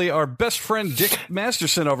thankfully our best friend Dick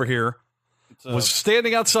Masterson over here was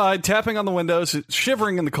standing outside, tapping on the windows,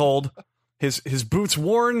 shivering in the cold, his boots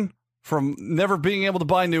worn from never being able to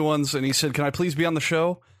buy new ones, and he said, "Can I please be on the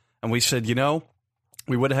show?" And we said,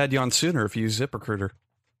 we would have had you on sooner if you used ZipRecruiter.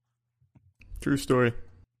 True story.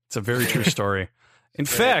 It's a very true story. In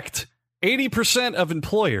fact, 80% of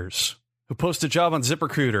employers who post a job on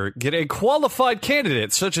ZipRecruiter get a qualified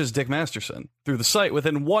candidate, such as Dick Masterson, through the site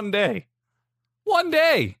within 1 day. 1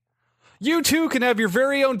 day! You too can have your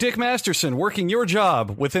very own Dick Masterson working your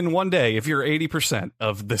job within 1 day if you're 80%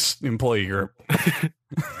 of this employee group.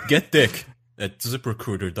 Get Dick at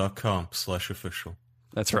ZipRecruiter.com/official.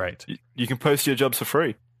 That's right. You can post your jobs for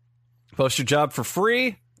free. Post your job for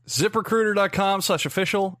free.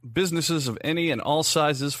 ZipRecruiter.com/official. Businesses of any and all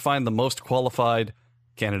sizes find the most qualified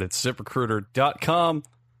candidates.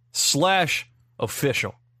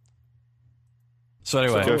 ZipRecruiter.com/official. So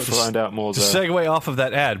anyway, Go find out more to there. segue off of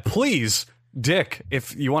that ad, please, Dick,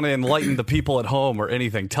 if you want to enlighten the people at home or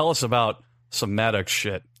anything, tell us about some Maddox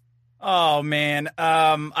shit. Oh man,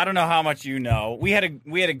 I don't know how much you know. We had a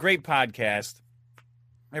great podcast.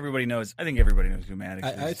 Everybody knows. I think everybody knows who Maddox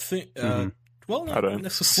is. I think. Well, not I don't.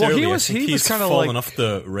 necessarily. Well, I think he was he's kinda fallen like- off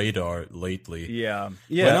the radar lately. Yeah.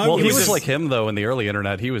 Yeah, When I he was- was like him, though, in the early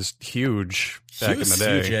internet. He was huge back He was in the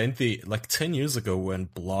day. huge, and like 10 years ago when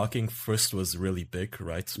blogging first was really big,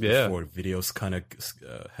 right? Yeah. Before videos kind of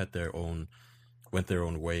went their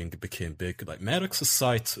own way and became big. Like Maddox's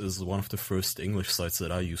site is one of the first English sites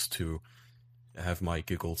that I used to have my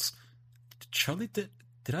giggles. Charlie, did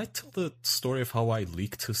I tell the story of how I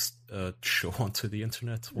leaked his show onto the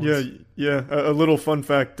internet once? Yeah. A little fun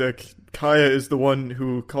fact, Dick. Kaya is the one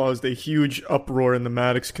who caused a huge uproar in the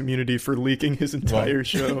Maddox community for leaking his entire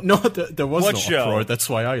show. No, there was What no show? uproar. That's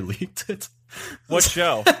why I leaked it. What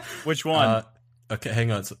show? Which one? Okay,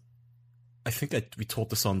 hang on. I think we told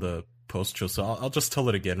this on the post show, so I'll just tell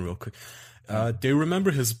it again real quick. Do you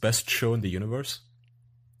remember his best show in the universe?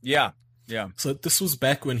 Yeah. So this was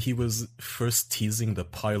back when he was first teasing the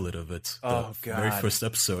pilot of it, the very first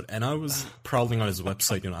episode. And I was prowling on his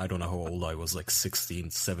website, I don't know how old I was, like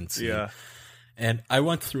 16, 17. Yeah. And I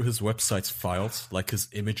went through his website's files, like his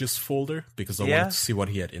images folder, because I wanted to see what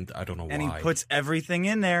he had in. I don't know And why. he puts everything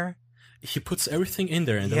in there. He puts everything in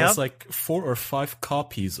there, and there was like 4 or 5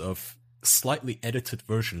 copies of slightly edited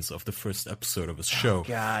versions of the first episode of his show.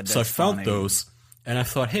 God, so I that's found funny. those, and I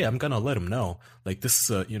thought, hey, I'm gonna let him know. Like this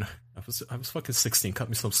is I was fucking 16. Cut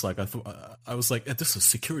me some slack. I was like, this is a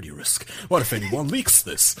security risk. What if anyone leaks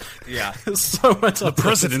this? Yeah. So I went up.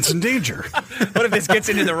 President's in danger. What if this gets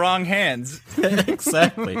into the wrong hands?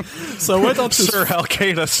 Exactly. So I went up to Sir, Al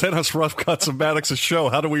Qaeda sent us rough cuts of Maddox's show.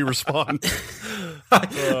 How do we respond?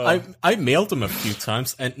 I mailed him a few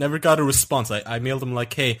times and never got a response. I mailed him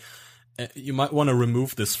like, hey, you might want to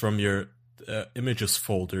remove this from your images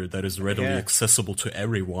folder that is readily accessible to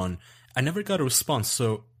everyone. I never got a response,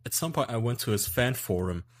 so at some point I went to his fan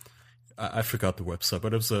forum. I forgot the website,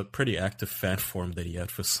 but it was a pretty active fan forum that he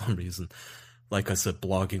had for some reason. Like I said,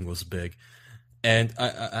 blogging was big. And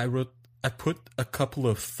I wrote I put a couple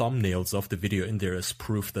of thumbnails of the video in there as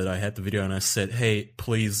proof that I had the video, and I said, "Hey,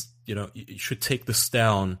 please, you should take this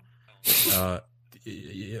down.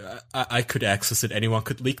 I could access it. Anyone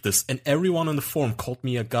could leak this." And everyone on the forum called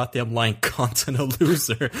me a goddamn lying cunt and a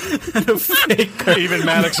loser and a faker. Even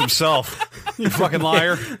Maddox himself. You fucking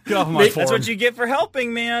liar. Get off of my forum. That's what you get for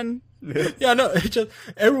helping, man. Yeah, no,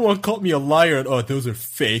 everyone called me a liar and, oh, those are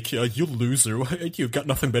fake. You loser. You got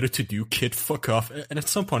nothing better to do, kid. Fuck off. And at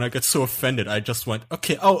some point I got so offended, I just went,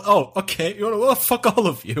 okay, okay. You know what? Fuck all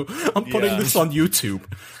of you. I'm putting this on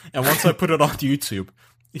YouTube. And once I put it on YouTube,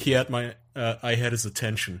 he had I had his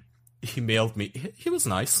attention. He mailed me. He was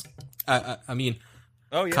nice. I mean,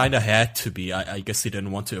 kind of had to be. I guess he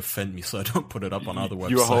didn't want to offend me, so I don't put it up on other websites.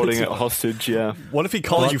 You were holding it hostage, yeah. What if he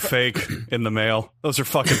called you fake in the mail? Those are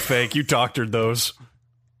fucking fake. You doctored those.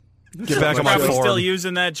 Get back on my Probably forum. still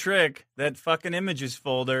using that trick, that fucking images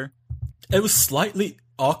folder. It was slightly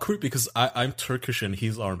awkward because I'm Turkish and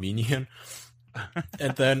he's Armenian.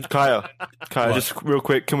 And then... Kaya, just real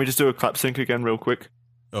quick, can we just do a clap sync again real quick?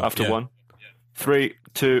 After 1? 3,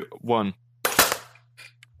 2, 1.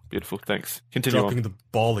 Beautiful, thanks. Continue dropping on. the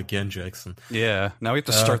ball again, Jackson. Yeah, now we have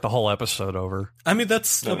to start the whole episode over. I mean,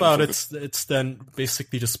 that's about it. It's then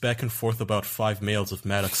basically just back and forth about 5 mails of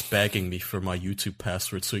Maddox begging me for my YouTube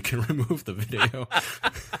password so he can remove the video.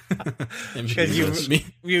 Because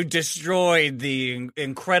you destroyed the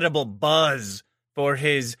incredible buzz for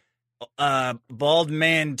his bald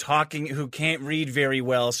man talking who can't read very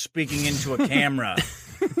well, speaking into a camera.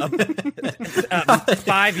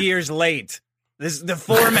 5 years late. The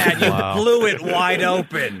format, you blew it wide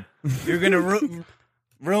open. You're going to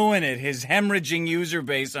ruin it. His hemorrhaging user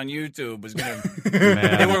base on YouTube was going to...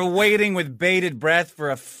 They were waiting with bated breath for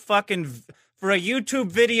a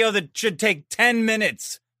YouTube video that should take 10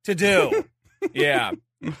 minutes to do. Yeah.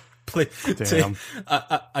 Damn.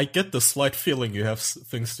 I get the slight feeling you have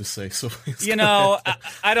things to say, so please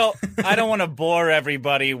I don't want to bore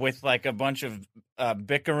everybody with like a bunch of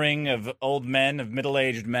bickering of old men, of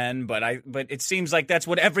middle-aged men, but it seems like that's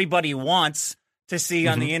what everybody wants to see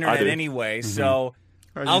on the internet anyway. So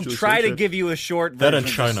I'll try to give you a short version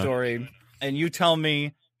of the story, and you tell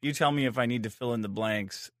me if I need to fill in the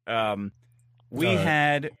blanks. We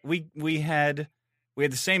had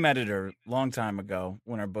the same editor a long time ago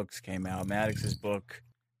when our books came out. Maddox's book,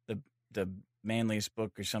 the manliest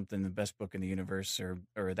book or something, the best book in the universe, or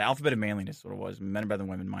the Alphabet of Manliness, what it was, Men Are Better Than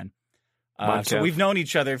Women, mine. So we've known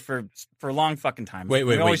each other for a long fucking time. Wait,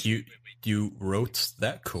 you wrote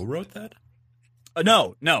that? Co-wrote that?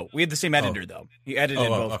 No, we had the same editor though. He edited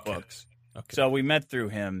both books. Okay. So we met through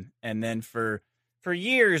him, and then for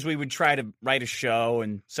years we would try to write a show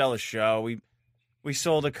and sell a show. We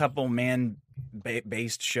sold a couple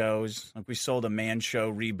man-based shows. Like we sold a man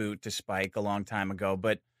show reboot to Spike a long time ago,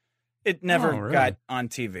 but it never got on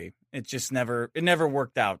TV. It just never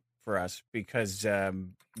worked out for us because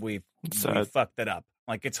we fucked it up.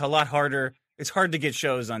 Like it's a lot harder. It's hard to get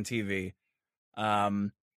shows on TV.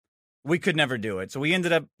 We could never do it, so we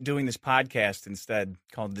ended up doing this podcast instead,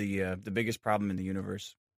 called the Biggest Problem in the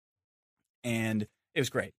Universe, and it was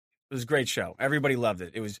great. It was a great show. Everybody loved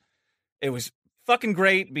it. It was fucking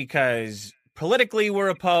great because politically we're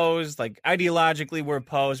opposed, like ideologically we're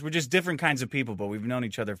opposed. We're just different kinds of people, but we've known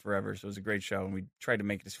each other forever, so it was a great show, and we tried to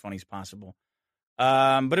make it as funny as possible.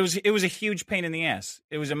 But it was a huge pain in the ass.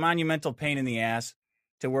 It was a monumental pain in the ass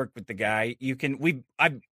to work with the guy.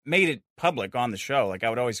 I made it public on the show. Like I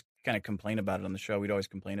would always kind of complain about it on the show. We'd always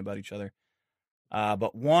complain about each other.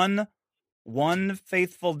 But one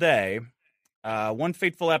faithful day, one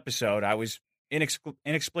fateful episode, I was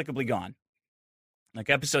inexplicably gone. Like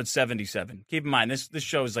episode 77. Keep in mind, this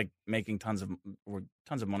show is like making tons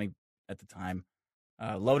of money at the time.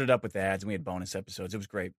 Loaded up with ads, and we had bonus episodes. It was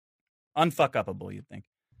great. Unfuck-upable, you'd think.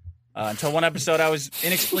 Until one episode, I was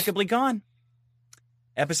inexplicably gone.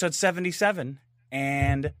 Episode 77.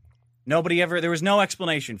 And there was no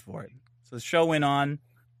explanation for it. So the show went on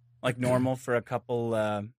like normal for a couple...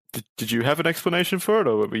 Did you have an explanation for it,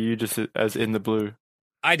 or were you just as in the blue?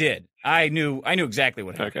 I did. I knew exactly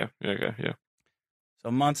what happened. Okay, yeah.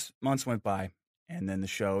 So months went by, and then the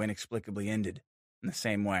show inexplicably ended in the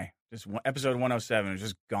same way. Just episode 107 was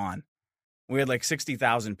just gone. We had like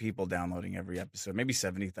 60,000 people downloading every episode, maybe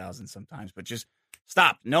 70,000 sometimes, but just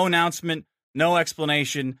stopped. No announcement, no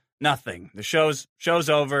explanation, nothing. The show's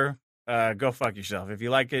over. Go fuck yourself. If you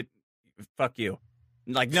like it, fuck you.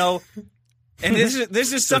 Like no. And this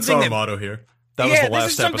is something that's our motto here. That was the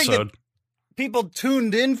last episode. People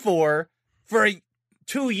tuned in for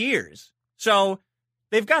 2 years. So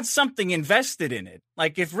they've got something invested in it.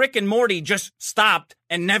 Like if Rick and Morty just stopped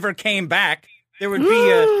and never came back, there would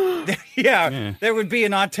be there would be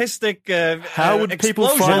an autistic. How would people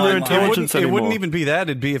find their intelligence It anymore? wouldn't even be that.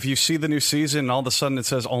 It'd be if you see the new season, and all of a sudden it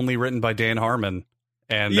says only written by Dan Harmon,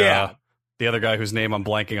 and the other guy whose name I'm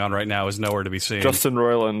blanking on right now is nowhere to be seen. Justin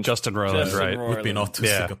Roiland. Right? It would be an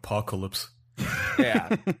autistic apocalypse.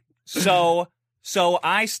 Yeah. So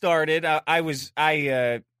I started.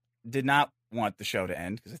 I did not want the show to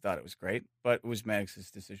end because I thought it was great, but it was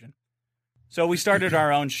Maddox's decision. So we started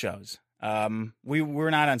our own shows. We're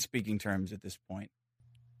not on speaking terms at this point.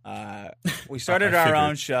 We started our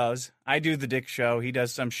own shows. I do the Dick Show. He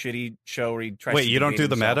does some shitty show where he tries. Wait, to you don't do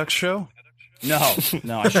the himself. Maddox Show? No,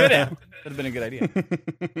 I should have. Would have been a good idea.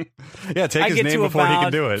 Yeah, take his name before he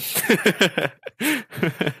can do it.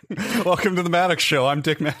 Welcome to the Maddox Show. I'm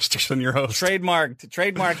Dick Masterson, your host. Trademark,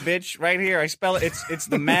 bitch, right here. I spell it. It's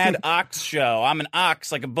the Mad Ox Show. I'm an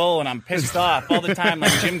ox like a bull, and I'm pissed off all the time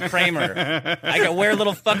like Jim Cramer. I can wear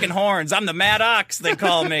little fucking horns. I'm the Mad Ox. They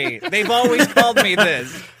call me. They've always called me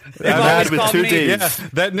this. They've always called me. Yeah,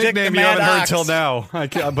 that nickname you haven't heard till now.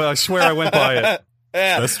 But I swear I went by it.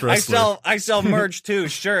 Yeah, I sell merch too,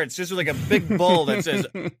 shirts, just with like a big bull that says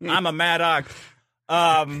 "I'm a Mad Ox."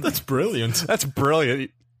 That's brilliant. That's brilliant.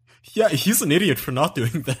 Yeah, he's an idiot for not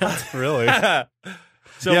doing that. Really?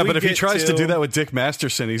 So yeah, but if he tries to do that with Dick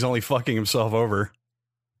Masterson, he's only fucking himself over.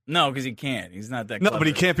 No, because he can't. He's not that. No, clever. but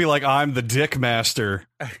he can't be like, I'm the Dick Master.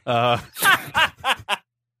 I'm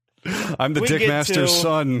the Dick Master's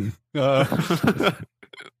son. There's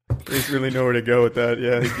really nowhere to go with that.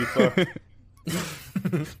 Yeah, he'd be fucked.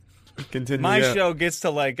 Continue. My show gets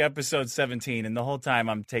to like episode 17, and the whole time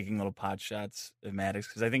I'm taking little pot shots at Maddox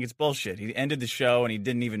because I think it's bullshit. He ended the show and he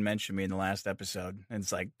didn't even mention me in the last episode. And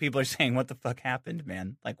it's like people are saying, "What the fuck happened,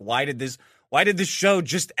 man? Like, why did this show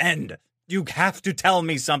just end? You have to tell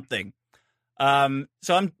me something." So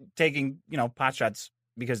I'm taking pot shots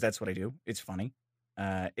because that's what I do. It's funny.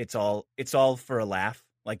 It's all for a laugh.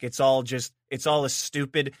 Like it's all a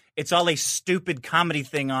stupid comedy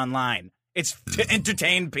thing online. It's to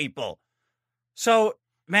entertain people. So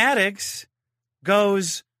Maddox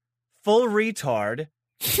goes full retard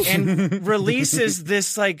and releases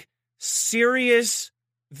this like serious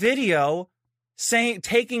video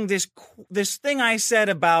taking this thing I said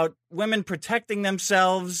about women protecting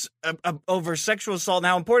themselves over sexual assault and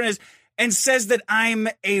how important it is, and says that I'm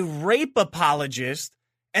a rape apologist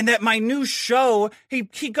and that my new show,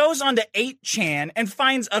 he goes on to 8chan and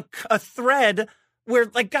finds a thread where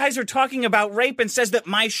like guys are talking about rape and says that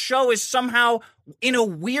my show is somehow in a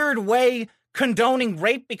weird way condoning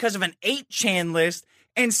rape because of an 8chan list.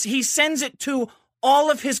 And he sends it to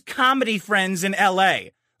all of his comedy friends in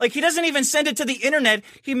LA. Like he doesn't even send it to the internet.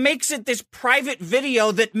 He makes it this private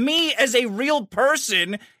video that me as a real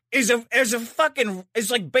person is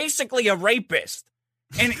like basically a rapist.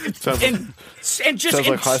 And sounds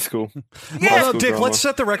like high school. Yeah, High school Dick, drama. let's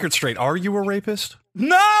set the record straight. Are you a rapist?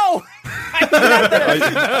 No!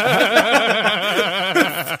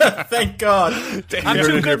 Thank God. I'm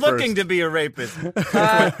too good looking to be a rapist. But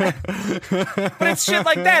it's shit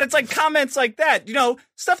like that. It's like comments like that.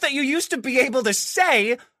 Stuff that you used to be able to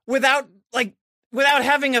say without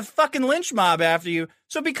having a fucking lynch mob after you.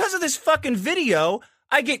 So because of this fucking video,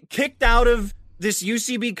 I get kicked out of this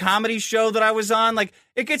UCB comedy show that I was on. Like,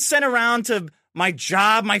 it gets sent around to my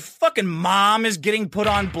job. My fucking mom is getting put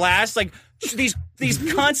on blast. Like, these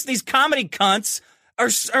cunts, these comedy cunts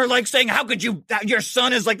are like saying, how could you, your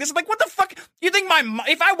son is like this. I'm like, what the fuck? You think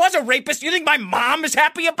if I was a rapist, you think my mom is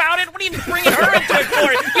happy about it? What are you bringing her into it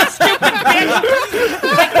for? You stupid bitch.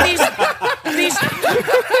 Like,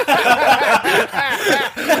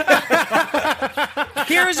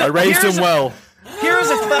 I raised him well. Here's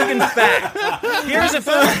a fucking fact.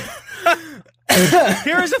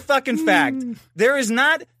 Here's a fucking fact. There is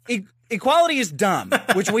not equality is dumb,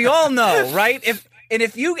 which we all know, right?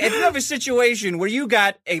 If you have a situation where you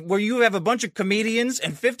have a bunch of comedians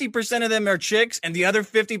and 50% of them are chicks and the other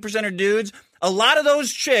 50% are dudes, a lot of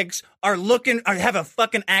those chicks have a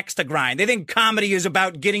fucking axe to grind. They think comedy is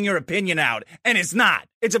about getting your opinion out, and it's not.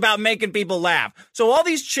 It's about making people laugh. So all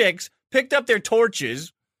these chicks picked up their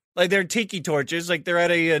torches, like their tiki torches, like they're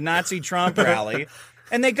at a Nazi Trump rally,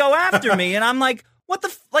 and they go after me, and I'm like, what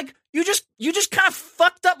the you just kind of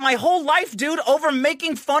fucked up my whole life, dude, over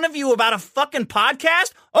making fun of you about a fucking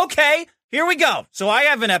podcast? Okay, here we go. So I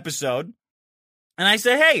have an episode, and I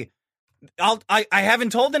say, hey, I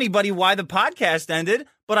haven't told anybody why the podcast ended,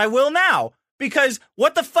 but I will now, because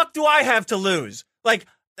what the fuck do I have to lose? Like,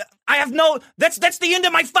 I have that's the end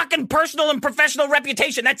of my fucking personal and professional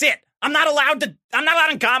reputation. That's it. I'm not allowed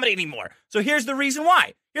in comedy anymore. So here's the reason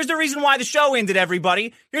why. Here's the reason why the show ended,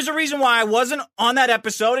 everybody. Here's the reason why I wasn't on that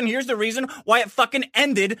episode, and here's the reason why it fucking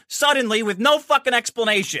ended suddenly with no fucking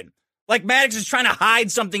explanation. Like Maddox is trying to hide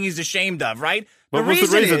something he's ashamed of, right? What was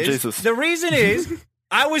the reason, Jesus? The reason is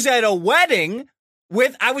I was at a wedding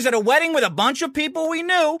with a bunch of people we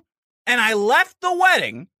knew, and I left the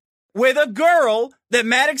wedding with a girl that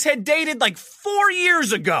Maddox had dated like 4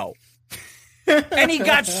 years ago. And he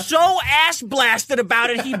got so ass blasted about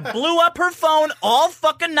it, he blew up her phone all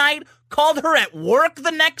fucking night, called her at work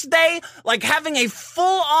the next day, like having a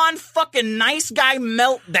full-on fucking nice guy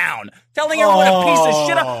meltdown, telling her what a piece of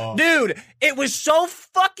shit. Dude, it was so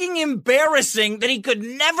fucking embarrassing that he could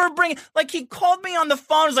never bring, like he called me on the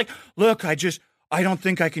phone, was like, look, I don't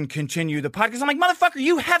think I can continue the podcast. I'm like, motherfucker,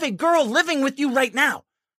 you have a girl living with you right now.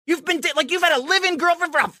 You've had a live-in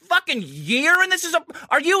girlfriend for a fucking year, and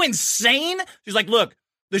are you insane? She's like, look,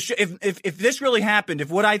 if this really happened, if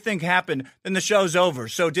what I think happened, then the show's over.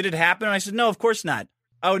 So did it happen? And I said, no, of course not.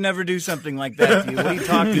 I would never do something like that to you. What are you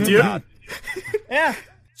talking about? Yeah.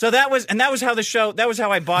 So that was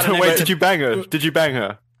how I bought it. Wait, did you bang her? Did you bang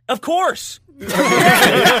her? Of course. What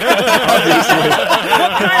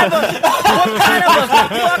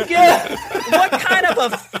kind of a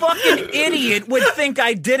fucking idiot would think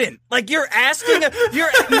I didn't? Like you're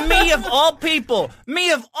me of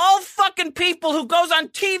all fucking people who goes on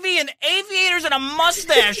TV in aviators and a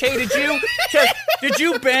mustache. Hey, did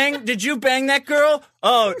you bang that girl?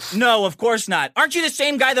 Oh, no, of course not. Aren't you the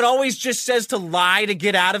same guy that always just says to lie to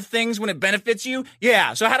get out of things when it benefits you?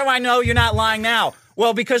 Yeah, so how do I know you're not lying now?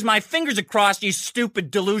 Well, because my fingers are crossed, you stupid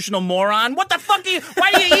delusional moron. What the fuck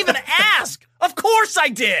why do you even ask? Of course I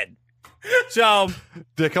did. So,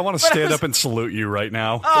 Dick, I want to stand up and salute you right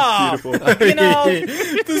now. Oh, beautiful. You know,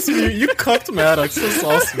 you cucked Maddox. That's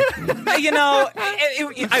awesome. You know,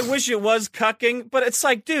 I wish it was cucking, but it's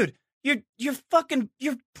like, dude, you're broken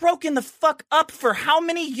the fuck up for how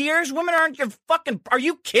many years? Women are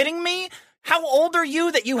you kidding me? How old are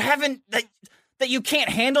you that you haven't, that you can't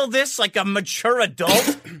handle this like a mature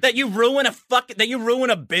adult? that you ruin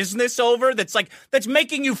a business over that's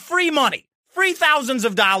making you free money, free thousands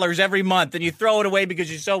of dollars every month, and you throw it away because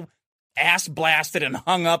you're so ass blasted and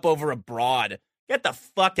hung up over a broad. Get the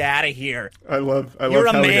fuck out of here. I love You're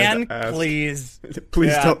a how man, please.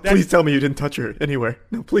 Please tell me you didn't touch her anywhere.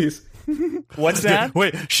 No, please. What's that?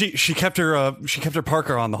 Wait, she kept her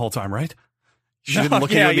Parker on the whole time, right? She didn't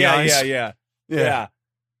look you in the eyes. Yeah.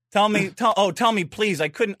 Tell me, please. I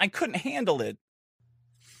couldn't handle it.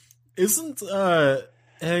 Isn't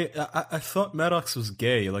hey, I thought Maddox was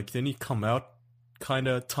gay. Like, didn't he come out kind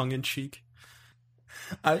of tongue in cheek?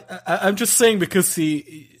 I'm just saying because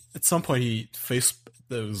he at some point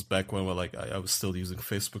that was back when I was still using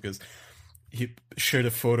Facebook, as he shared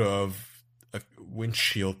a photo of a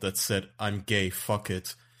windshield that said "I'm gay, fuck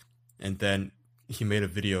it," and then he made a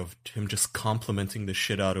video of him just complimenting the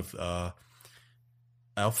shit out of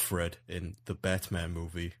Alfred in the Batman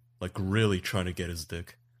movie, like really trying to get his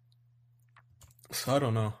dick. So I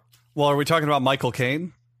don't know. Well, are we talking about Michael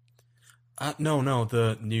Caine? No,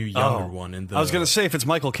 the new younger one. I was going to say, if it's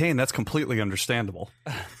Michael Caine, that's completely understandable.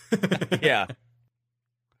 Yeah.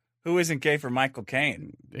 Who isn't gay for Michael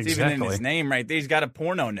Caine? It's exactly. Even in his name right there. He's got a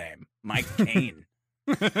porno name, Mike Caine.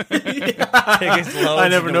 I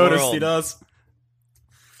never noticed world. He does.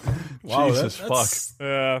 Wow, Jesus fuck.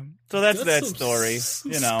 So that's that story.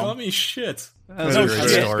 You know, scummy shit. That's a great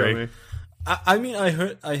story. I mean,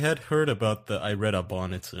 I had heard about I read up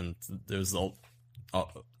on it, and there's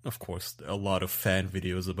of course a lot of fan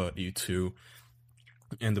videos about you two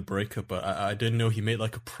and the breakup. But I didn't know he made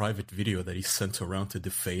like a private video that he sent around to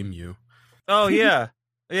defame you. Oh yeah.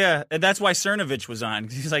 Yeah, and that's why Cernovich was on.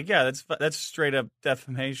 He's like, yeah, that's straight up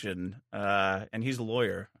defamation, and he's a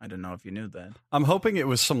lawyer. I don't know if you knew that. I'm hoping it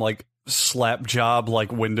was some like slap job like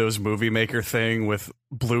Windows Movie Maker thing with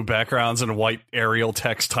blue backgrounds and white Arial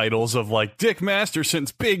text titles of like Dick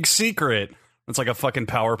Masterson's big secret. It's like a fucking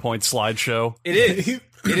PowerPoint slideshow. It is.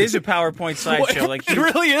 It is a PowerPoint slideshow. Like it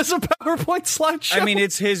really is a PowerPoint slideshow. I mean,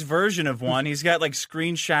 it's his version of one. He's got like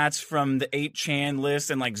screenshots from the 8chan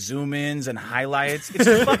list and like zoom ins and highlights.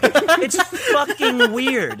 It's fucking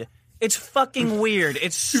weird. It's fucking weird.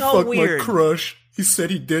 It's so weird. My crush. He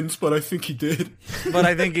said he didn't, but I think he did. But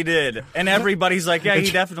I think he did. And everybody's like, yeah,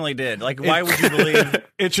 he definitely did. Like, why would you believe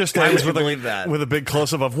it? Just ends with a big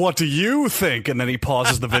close-up of, what do you think? And then he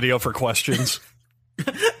pauses the video for questions.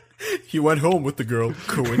 He went home with the girl.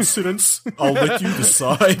 Coincidence? I'll let you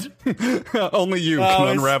decide. Only you can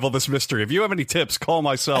unravel this mystery. If you have any tips, call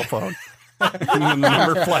my cell phone. And then the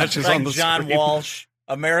number flashes like on the John screen. Walsh.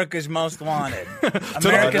 America's Most Wanted.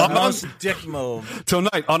 America's Most Dick Move.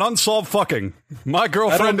 Tonight on Unsolved Fucking, my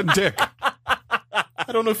girlfriend and dick.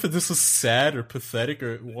 I don't know if this is sad or pathetic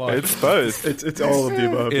or what. It's both. It's all of the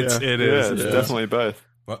above. It's Definitely both.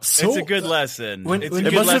 Well, so, it's a good lesson.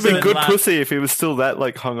 It must have been good pussy if he was still that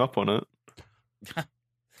like hung up on it. I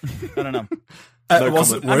don't know.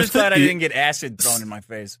 Was it I'm worth just glad it? I didn't get acid thrown in my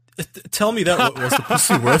face. Tell me that. Was the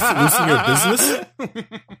pussy worth losing your business?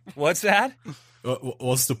 What's that?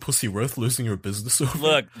 Was the pussy worth losing your business over?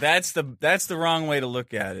 Look, that's the wrong way to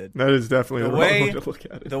look at it. That is definitely the wrong way to look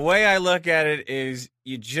at it. The way I look at it is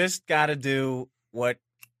you just got to do what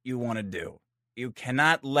you want to do. You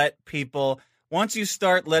cannot let people, once you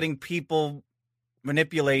start letting people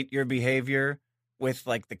manipulate your behavior with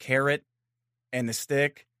like the carrot and the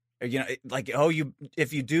stick, you know, like,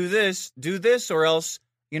 if you do this, or else,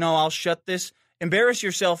 you know, I'll shut this. Embarrass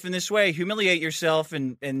yourself in this way, humiliate yourself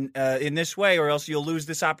in this way, or else you'll lose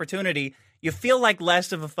this opportunity. You feel like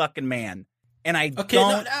less of a fucking man. And I don't.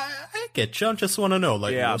 No, I get you. I just want to know,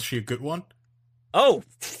 like, was she a good one? Oh,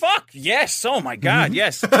 fuck, yes. Oh, my God,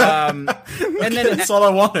 yes. And then that's all I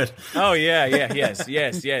wanted. Oh, yeah, yes.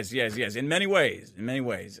 In many ways.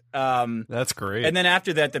 That's great. And then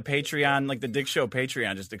after that, the Patreon, like the Dick Show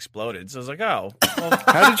Patreon just exploded. So I was like, oh. Well,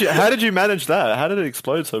 How did you manage that? How did it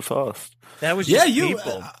explode so fast? that was just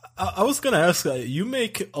people. I was going to ask, you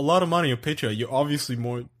make a lot of money on Patreon. You're obviously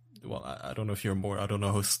more, well, I don't know if you're more, I don't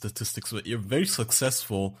know how statistics, but you're very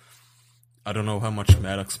successful. I don't know how much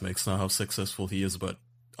Maddox makes now, how successful he is, but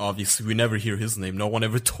obviously we never hear his name. No one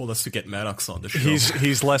ever told us to get Maddox on the show.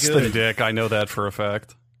 He's less than Dick. I know that for a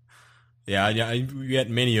fact. Yeah, we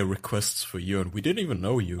had many requests for you, and we didn't even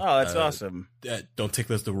know you. Oh, that's awesome. Don't take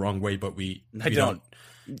this the wrong way, but we don't.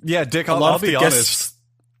 Yeah, Dick, I'll be honest.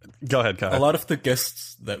 Go ahead, Kyle. A lot of the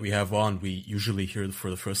guests that we have on, we usually hear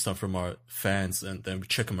for the first time from our fans, and then we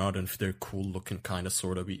check them out, and if they're cool looking, kind of,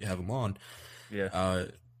 sort of, we have them on. Yeah.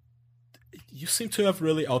 You seem to have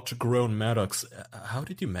really outgrown Maddox. How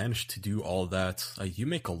did you manage to do all that? You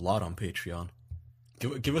make a lot on Patreon.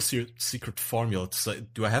 Give us your secret formula.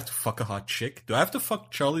 Do I have to fuck a hot chick? Do I have to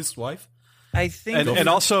fuck Charlie's wife? I think... And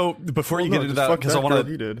also, before you get into that, because I want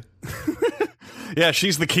to... He did. Yeah,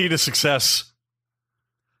 she's the key to success.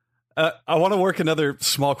 I want to work another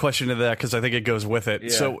small question into that because I think it goes with it. Yeah.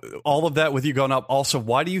 So all of that with you going up, also,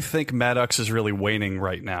 why do you think Maddox is really waning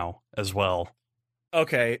right now as well?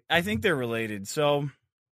 Okay, I think they're related. So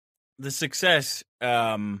the success,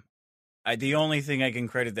 the only thing I can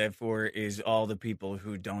credit that for is all the people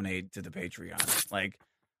who donate to the Patreon. Like,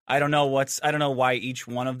 I don't know why each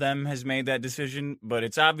one of them has made that decision, but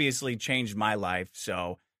it's obviously changed my life.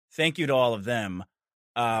 So thank you to all of them.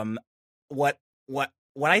 What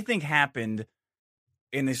I think happened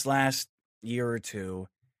in this last year or two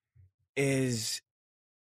is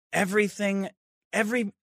everything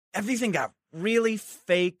got really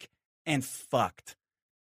fake and fucked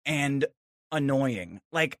and annoying.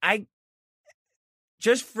 Like,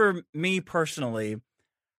 just for me personally,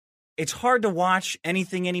 it's hard to watch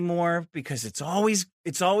anything anymore because there's always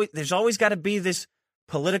got to be this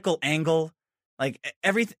political angle. Like,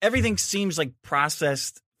 everything seems like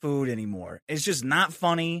processed food anymore. It's just not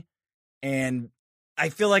funny, and I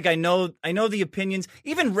feel like I know the opinions.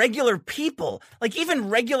 Even regular people, like even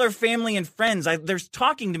regular family and friends, they're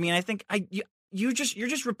talking to me, and I think you're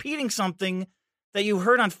just repeating something that you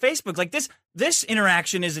heard on Facebook. Like this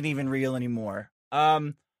interaction isn't even real anymore.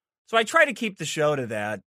 So I try to keep the show to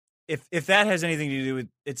that. If that has anything to do with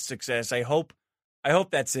its success, I hope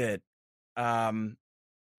that's it.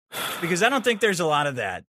 Because I don't think there's a lot of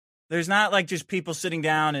that. There's not like just people sitting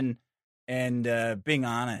down and being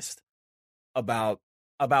honest about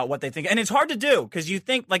what they think. And it's hard to do because you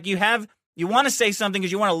think like you want to say something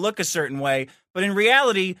because you want to look a certain way, but in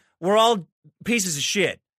reality, we're all pieces of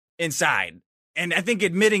shit inside. And I think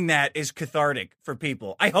admitting that is cathartic for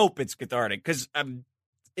people. I hope it's cathartic because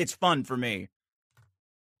it's fun for me.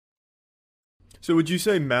 So would you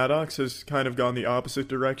say Maddox has kind of gone the opposite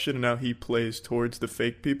direction and now he plays towards the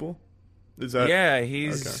fake people? Is that... Yeah,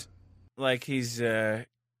 he's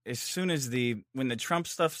as soon as when the Trump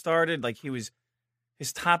stuff started, like his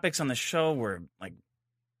topics on the show were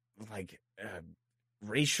like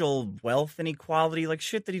racial wealth inequality, like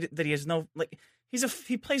shit that he has no, like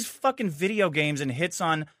he plays fucking video games and hits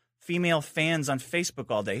on female fans on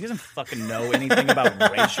Facebook all day. He doesn't fucking know anything about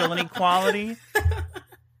racial inequality.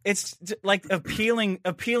 It's like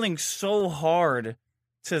appealing so hard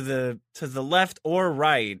to the left or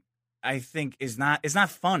right, I think is not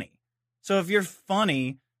funny. So if you're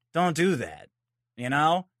funny, don't do that. You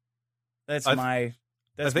know? I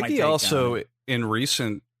think he also in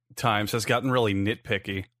recent times has gotten really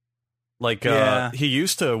nitpicky. Like, he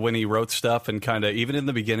used to, when he wrote stuff and kind of, even in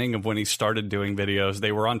the beginning of when he started doing videos,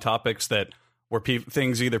 they were on topics that were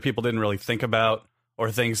things either people didn't really think about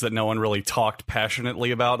or things that no one really talked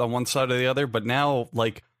passionately about on one side or the other. But now,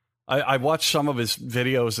 like, I watched some of his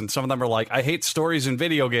videos and some of them are like, I hate stories in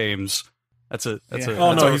video games. He's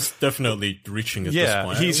definitely reaching at this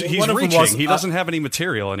point. He's reaching. He doesn't have any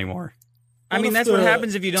material anymore. I mean, that's what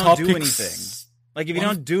happens if you don't do anything. Like, if you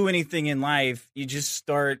don't do anything in life, you just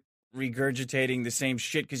start regurgitating the same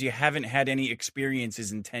shit because you haven't had any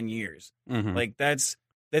experiences in 10 years. Mm-hmm. Like, that's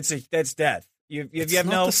death. It's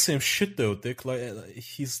not the same shit though, Dick. Like,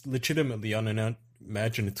 he's legitimately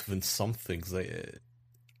unimaginative in some things.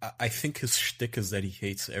 I think his shtick is that he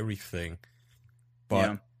hates everything,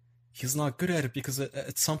 but he's not good at it because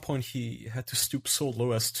at some point he had to stoop so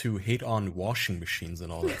low as to hate on washing machines and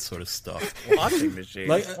all that sort of stuff. Washing machines?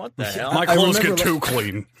 Like, what the hell? My clothes get too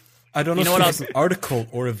clean. I don't know if it was an article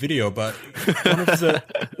or a video, but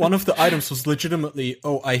one of the items was legitimately,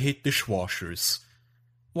 I hate dishwashers.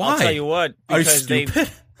 Why? I'll tell you what, because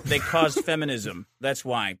they caused feminism. That's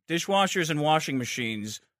why. Dishwashers and washing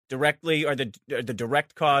machines directly are the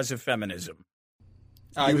direct cause of feminism.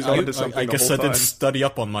 I guess I didn't study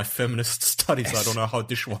up on my feminist studies. I don't know how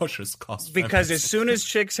dishwashers cause because feminism. as soon as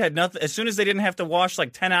chicks had nothing, as soon as they didn't have to wash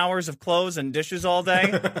like 10 hours of clothes and dishes all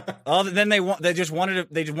day, then they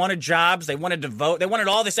wanted jobs, they wanted to vote, they wanted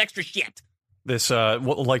all this extra shit. This would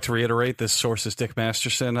like to reiterate, this source is Dick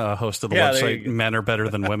Masterson, host of the website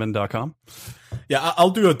menarbetterthanwomen.com. Yeah,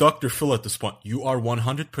 I'll do a Dr. Phil at this point. You are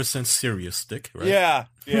 100% serious, Dick, right? Yeah.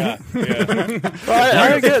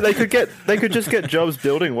 I get it. They could just get jobs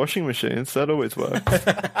building washing machines. That always works.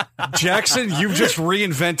 Jackson, you've just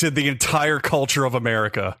reinvented the entire culture of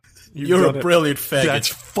America. You're a brilliant faggot. That's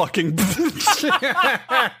fucking...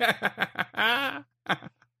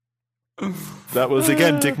 That was,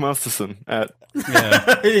 again, Dick Masterson at...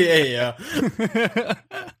 Yeah.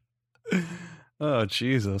 Oh,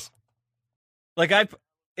 Jesus. Like,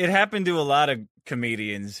 it happened to a lot of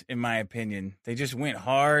comedians, in my opinion. They just went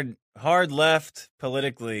hard left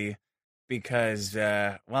politically because,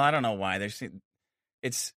 I don't know why. I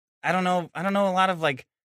don't know a lot of, like,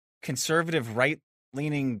 conservative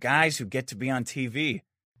right-leaning guys who get to be on TV.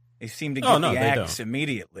 They seem to get the axe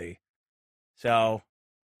immediately. So...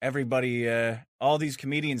 everybody, all these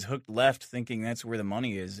comedians hooked left thinking that's where the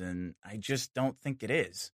money is, and I just don't think it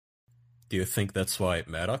is. Do you think that's why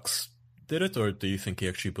Maddox did it, or do you think he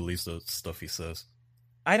actually believes the stuff he says?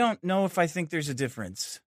 I don't know if I think there's a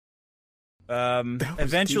difference.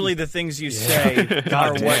 Eventually the things you say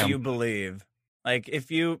are what you believe. Like,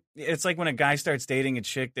 it's like when a guy starts dating a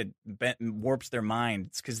chick that warps their mind.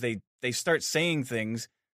 It's because they start saying things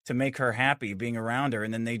to make her happy being around her,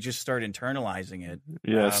 and then they just start internalizing it.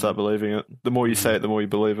 Yeah, start believing it. The more you say it, the more you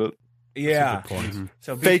believe it. Yeah.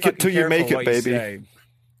 So fake it till you make it, baby.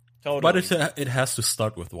 Totally. But it has to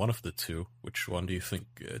start with one of the two. Which one do you think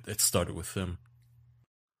it started with him?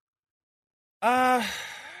 I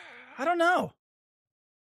don't know.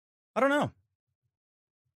 I don't know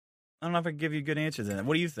if I can give you a good answer to that.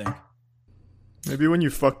 What do you think? Maybe when you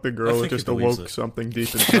fucked the girl, it just awoke something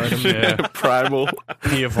deep inside him. Yeah. Primal.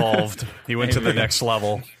 He evolved. He went to the next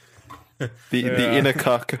level. The inner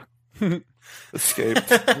cuck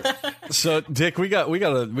escaped. So, Dick, we got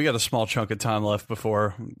a small chunk of time left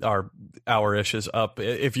before our hour-ish is up.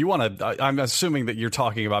 If you want to, I'm assuming that you're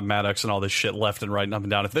talking about Maddox and all this shit left and right and up and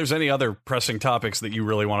down. If there's any other pressing topics that you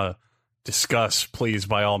really want to discuss, please,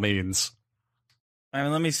 by all means. I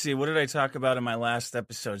mean, let me see. What did I talk about in my last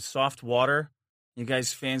episode? Soft water. You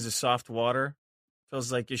guys fans of soft water?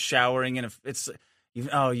 Feels like you're showering in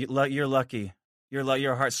you're lucky.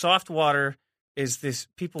 You're hard. Soft water is this.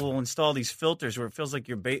 People will install these filters where it feels like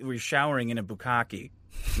you're showering in a bukkake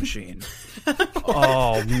machine.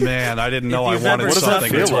 Oh man, I didn't know I wanted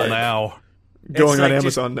something until now. Going on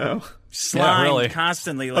Amazon now. Slime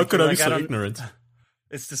constantly. How could I be so ignorant?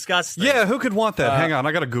 It's disgusting. Yeah, who could want that? Hang on,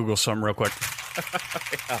 I gotta Google something real quick.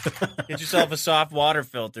 Get yourself a soft water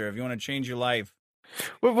filter if you want to change your life.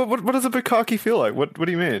 What does a bukkake feel like? What do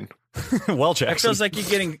you mean? Well, Jackson. It feels like you're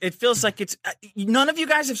getting. It feels like it's. None of you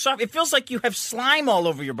guys have soft. It feels like you have slime all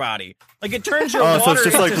over your body. Like it turns your water. So it's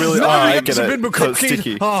just like really. I get it. So it's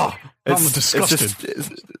sticky. Oh, I'm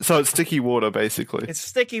disgusted. So it's sticky water, basically. It's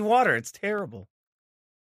sticky water. It's terrible.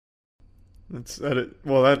 I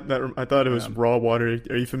thought it was raw water.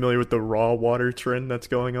 Are you familiar with the raw water trend that's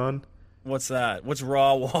going on? What's that? What's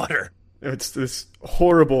raw water? It's this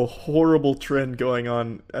horrible, horrible trend going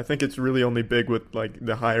on. I think it's really only big with like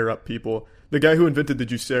the higher up people. The guy who invented the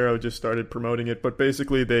Juicero just started promoting it, but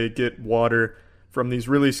basically they get water from these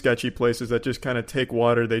really sketchy places that just kind of take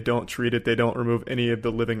water. They don't treat it. They don't remove any of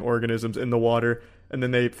the living organisms in the water. And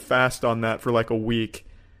then they fast on that for like a week.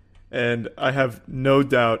 And I have no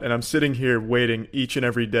doubt, and I'm sitting here waiting each and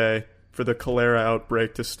every day for the cholera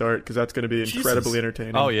outbreak to start, because that's going to be incredibly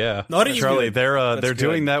entertaining. Oh yeah, Charlie, they're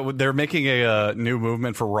doing that. They're making a new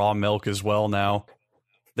movement for raw milk as well now.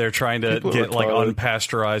 They're trying to get like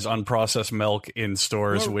unpasteurized, unprocessed milk in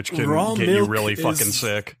stores, which can get you really fucking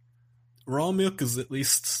sick. Raw milk is, at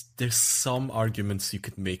least there's some arguments you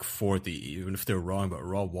could make for even if they're wrong about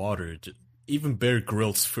raw water. Even Bear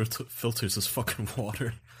Grylls filters his fucking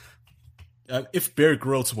water. If Bear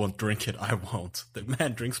Grylls won't drink it, I won't. The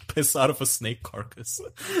man drinks piss out of a snake carcass.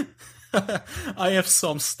 I have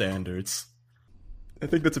some standards. I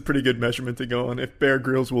think that's a pretty good measurement to go on. If Bear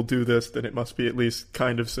Grylls will do this, then it must be at least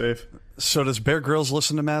kind of safe. So does Bear Grylls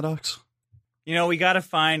listen to Maddox? You know, we got to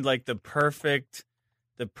find like the perfect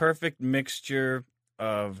mixture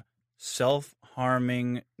of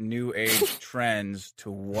self-harming new age trends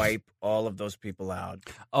to wipe all of those people out.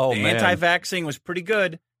 Oh, man. Anti-vaxxing was pretty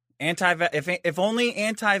good. If only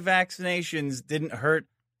anti-vaccinations didn't hurt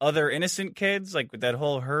other innocent kids, like with that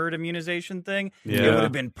whole herd immunization thing, it would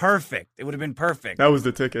have been perfect. It would have been perfect. That was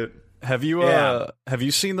the ticket. Have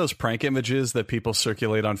you seen those prank images that people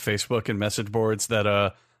circulate on Facebook and message boards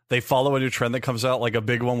that they follow a new trend that comes out? Like a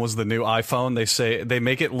big one was the new iPhone. They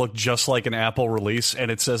make it look just like an Apple release,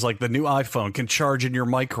 and it says like the new iPhone can charge in your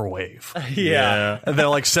microwave. Yeah. And they'll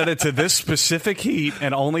like set it to this specific heat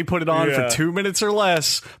and only put it on for 2 minutes or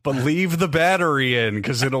less, but leave the battery in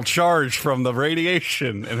because it'll charge from the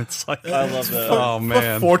radiation. And it's like, I love that. Oh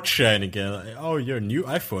man, 4chan again. Like, oh, your new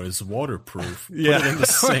iPhone is waterproof. Put it in the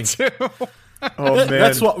sink. Oh man,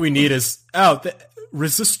 that's what we need. Is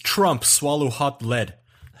resist Trump, swallow hot lead.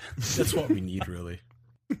 That's what we need, really.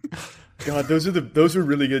 God, those are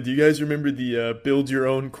really good. Do you guys remember the build your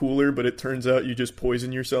own cooler, but it turns out you just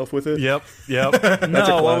poison yourself with it? Yep.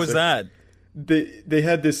 No, what was that? They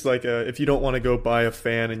had this like if you don't want to go buy a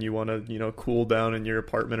fan and you want to cool down in your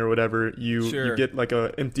apartment or whatever, you get like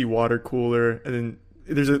a empty water cooler, and then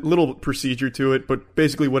there's a little procedure to it, but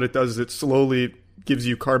basically what it does is it slowly gives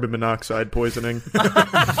you carbon monoxide poisoning.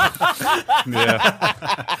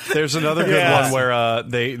 Yeah. There's another good one where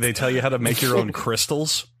they tell you how to make your own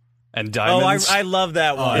crystals and diamonds. Oh, I love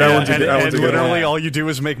that one. That one's a good and one. literally all you do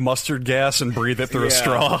is make mustard gas and breathe it through a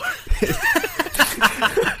straw.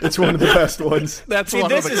 It's one of the best ones. That's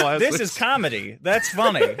one of the classics. This is comedy. That's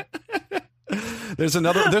funny. There's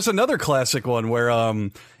another classic one where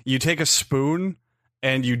you take a spoon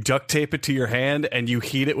and you duct tape it to your hand and you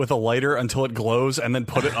heat it with a lighter until it glows and then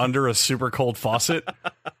put it under a super cold faucet.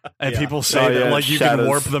 And people say that like you can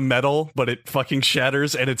warp the metal, but it fucking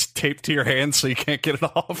shatters and it's taped to your hand so you can't get it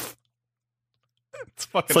off. It's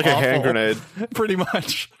like awful. A hand grenade. Pretty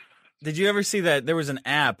much. Did you ever see that there was an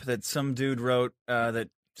app that some dude wrote that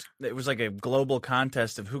it was like a global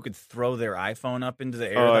contest of who could throw their iPhone up into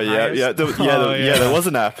the air? Oh, yeah. There was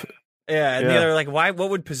an app. Yeah, and they're like, "Why? What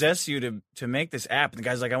would possess you to make this app?" And the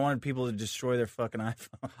guy's like, "I wanted people to destroy their fucking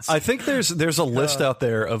iPhones." I think there's a list out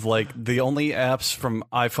there of like the only apps from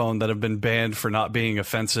iPhone that have been banned for not being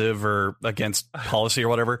offensive or against policy or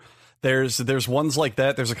whatever. There's ones like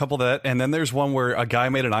that. There's a couple of that, and then there's one where a guy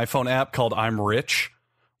made an iPhone app called I'm Rich,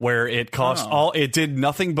 where it cost it did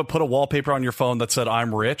nothing but put a wallpaper on your phone that said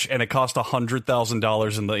I'm rich, and it cost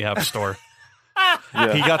 $100,000 in the App Store.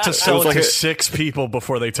 Yeah. He got to sell it to 6 people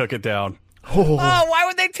before they took it down. Oh, why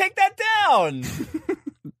would they take that down?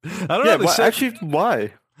 I don't know.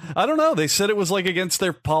 Why? I don't know. They said it was like against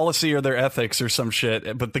their policy or their ethics or some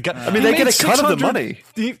shit. But the guy, I mean, they get a cut of the money.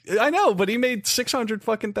 I know, but he made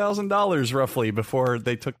 $600,000 roughly before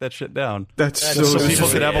they took that shit down. That's so people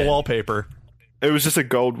could have a wallpaper. It was just a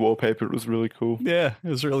gold wallpaper. It was really cool. Yeah, it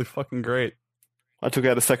was really fucking great. I took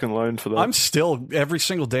out a second loan for that. I'm still, every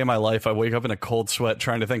single day of my life, I wake up in a cold sweat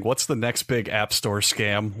trying to think, what's the next big app store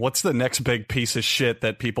scam? What's the next big piece of shit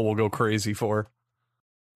that people will go crazy for?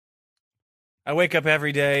 I wake up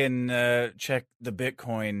every day and check the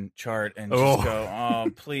Bitcoin chart and just go,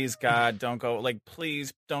 oh, please, God, don't go. Like,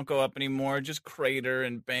 please don't go up anymore. Just crater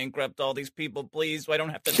and bankrupt all these people, please. So I don't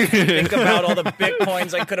have to think about all the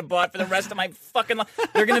Bitcoins I could have bought for the rest of my fucking life.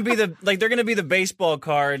 They're gonna be the baseball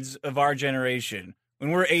cards of our generation.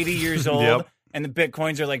 When we're 80 years old and the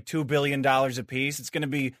Bitcoins are like $2 billion a piece, it's gonna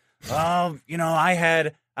be,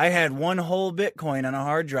 I had one whole Bitcoin on a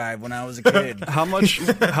hard drive when I was a kid. How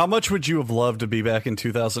much would you have loved to be back in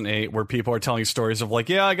 2008 where people are telling stories of like,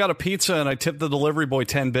 yeah, I got a pizza and I tipped the delivery boy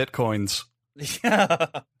 10 Bitcoins? Yeah.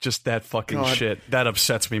 Just that fucking God. shit. That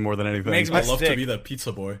upsets me more than anything. Makes me I'd love to sick. be that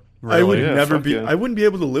pizza boy. I would Yeah, never fuck be. yeah. I wouldn't be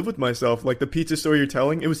able to live with myself. Like the pizza store you're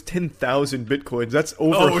telling, it was 10,000 bitcoins. That's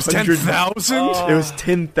over. Oh, it was 100 10,000? It was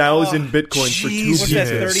 10,000 bitcoins for 2 Jesus. What's that?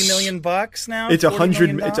 pizzas. $30 million now? It's $40 $100.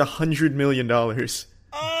 million? It's $100 million.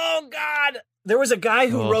 Oh God! There was a guy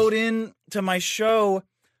who wrote in to my show,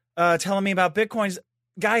 telling me about bitcoins.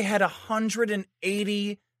 Guy had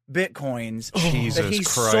 180 bitcoins Jesus that he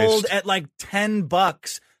Christ. sold at like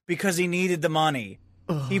 $10 because he needed the money.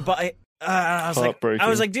 He bought. I was Heartbreaking.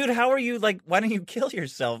 like, dude, how are you? Like, why don't you kill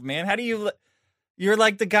yourself, man? How do you? You're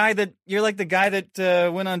like the guy that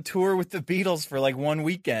went on tour with the Beatles for like one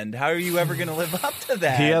weekend. How are you ever going to live up to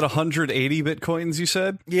that? He had 180 bitcoins, you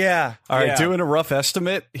said? Yeah. All right, yeah. doing a rough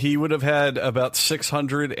estimate, he would have had about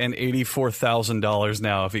 $684,000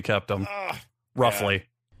 now if he kept them, roughly.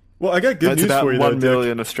 Well, I got good That's news about for you, though, $1 Dick.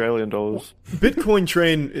 million Australian dollars. Bitcoin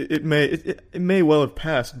train. It may well have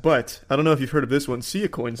passed, but I don't know if you've heard of this one. Sia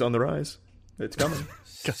coins on the rise. It's coming.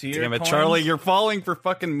 Seer Damn it, coins? Charlie, you're falling for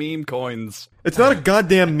fucking meme coins. It's not a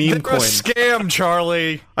goddamn meme They're a coin. scam,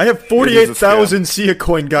 Charlie. I have 48,000 Sia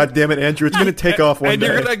coin. Goddammit, Andrew. It's gonna take off one And day.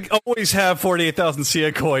 you're going to always have 48,000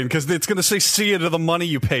 Sia coin because it's going to say Sia to the money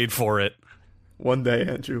you paid for it. One day,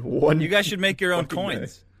 Andrew. One. You guys should make your own Fucking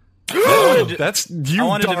coins. That's you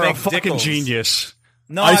wanted to are a make fucking dickles. genius.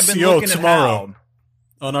 No, I've been ICO looking tomorrow. at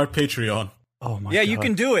how. On our Patreon. Oh my Yeah, god. you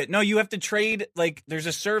can do it. No, you have to trade. Like, there's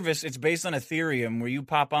a service. It's based on Ethereum where you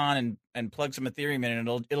pop on and plug some Ethereum in, and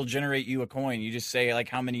it'll generate you a coin. You just say like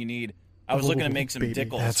how many you need. I was looking to make some baby.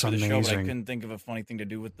 dickles That's for the show, but I amazing. couldn't think of a funny thing to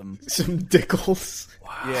do with them. Some dickles.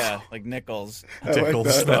 Yeah, like nickels. I like Dickles,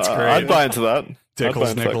 that. that's great. I'd buy into that. Dickles, I'd buy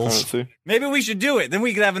into that nickels. currency. Maybe we should do it. Then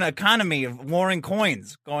we could have an economy of warring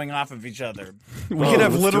coins going off of each other. We could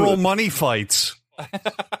have let's do literal it. money fights.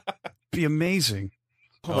 Be amazing.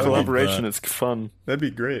 Collaboration is fun. That'd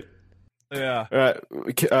be great. Yeah. All right,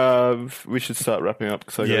 we should start wrapping up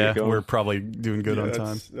because I gotta Yeah, get going. we're probably doing good Yeah, on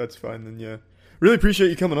time. That's fine then. Yeah. Really appreciate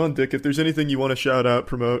you coming on, Dick. If there's anything you want to shout out,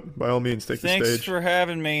 promote, by all means, take the Thanks stage. for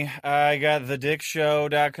having me. I got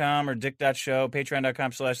thedickshow.com or dick.show,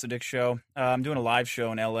 patreon.com/thedickshow. I'm doing a live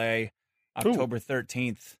show in LA October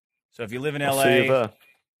 13th. So if you live in I'll LA, see you there.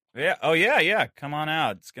 yeah, oh yeah, come on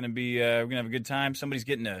out. It's gonna be we're gonna have a good time. Somebody's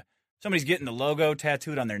getting the logo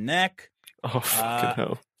tattooed on their neck. Oh fucking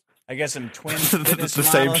hell! I guess some twin It's fitness the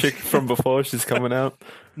same models. chick from before. She's coming out.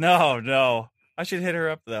 No, I should hit her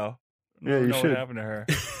up though. Yeah, you know should. what happened to her.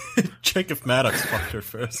 Check if Maddox fucked her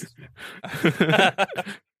first.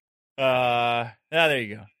 Yeah, there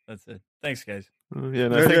you go. That's it. Thanks, guys. Yeah,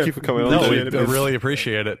 no, Yeah, thank yeah. you for coming on. No, No, dude. we it is. really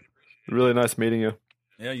appreciate it. Really nice meeting you.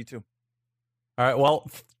 Yeah, you too. All right, well,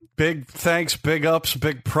 big thanks, big ups,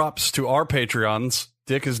 big props to our Patreons.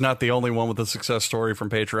 Dick is not the only one with a success story from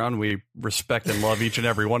Patreon. We respect and love each and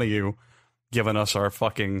every one of you giving us our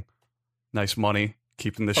fucking nice money,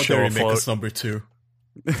 keeping this How show dare you make afloat. us number 2?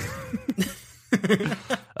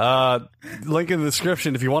 Link in the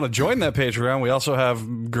description if you want to join that Patreon. We also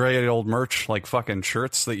have great old merch like fucking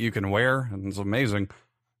shirts that you can wear, and it's amazing.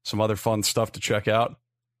 Some other fun stuff to check out.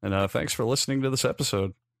 And thanks for listening to this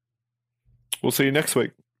episode. We'll see you next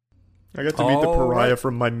week. I got to meet the All pariah right.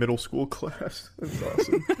 from my middle school class. That's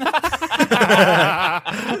awesome.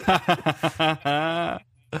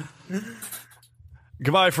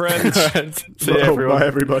 Goodbye, friends. See you, everyone. Bye,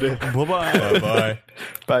 everybody. Bye-bye. Bye-bye.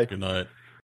 Bye. Good night.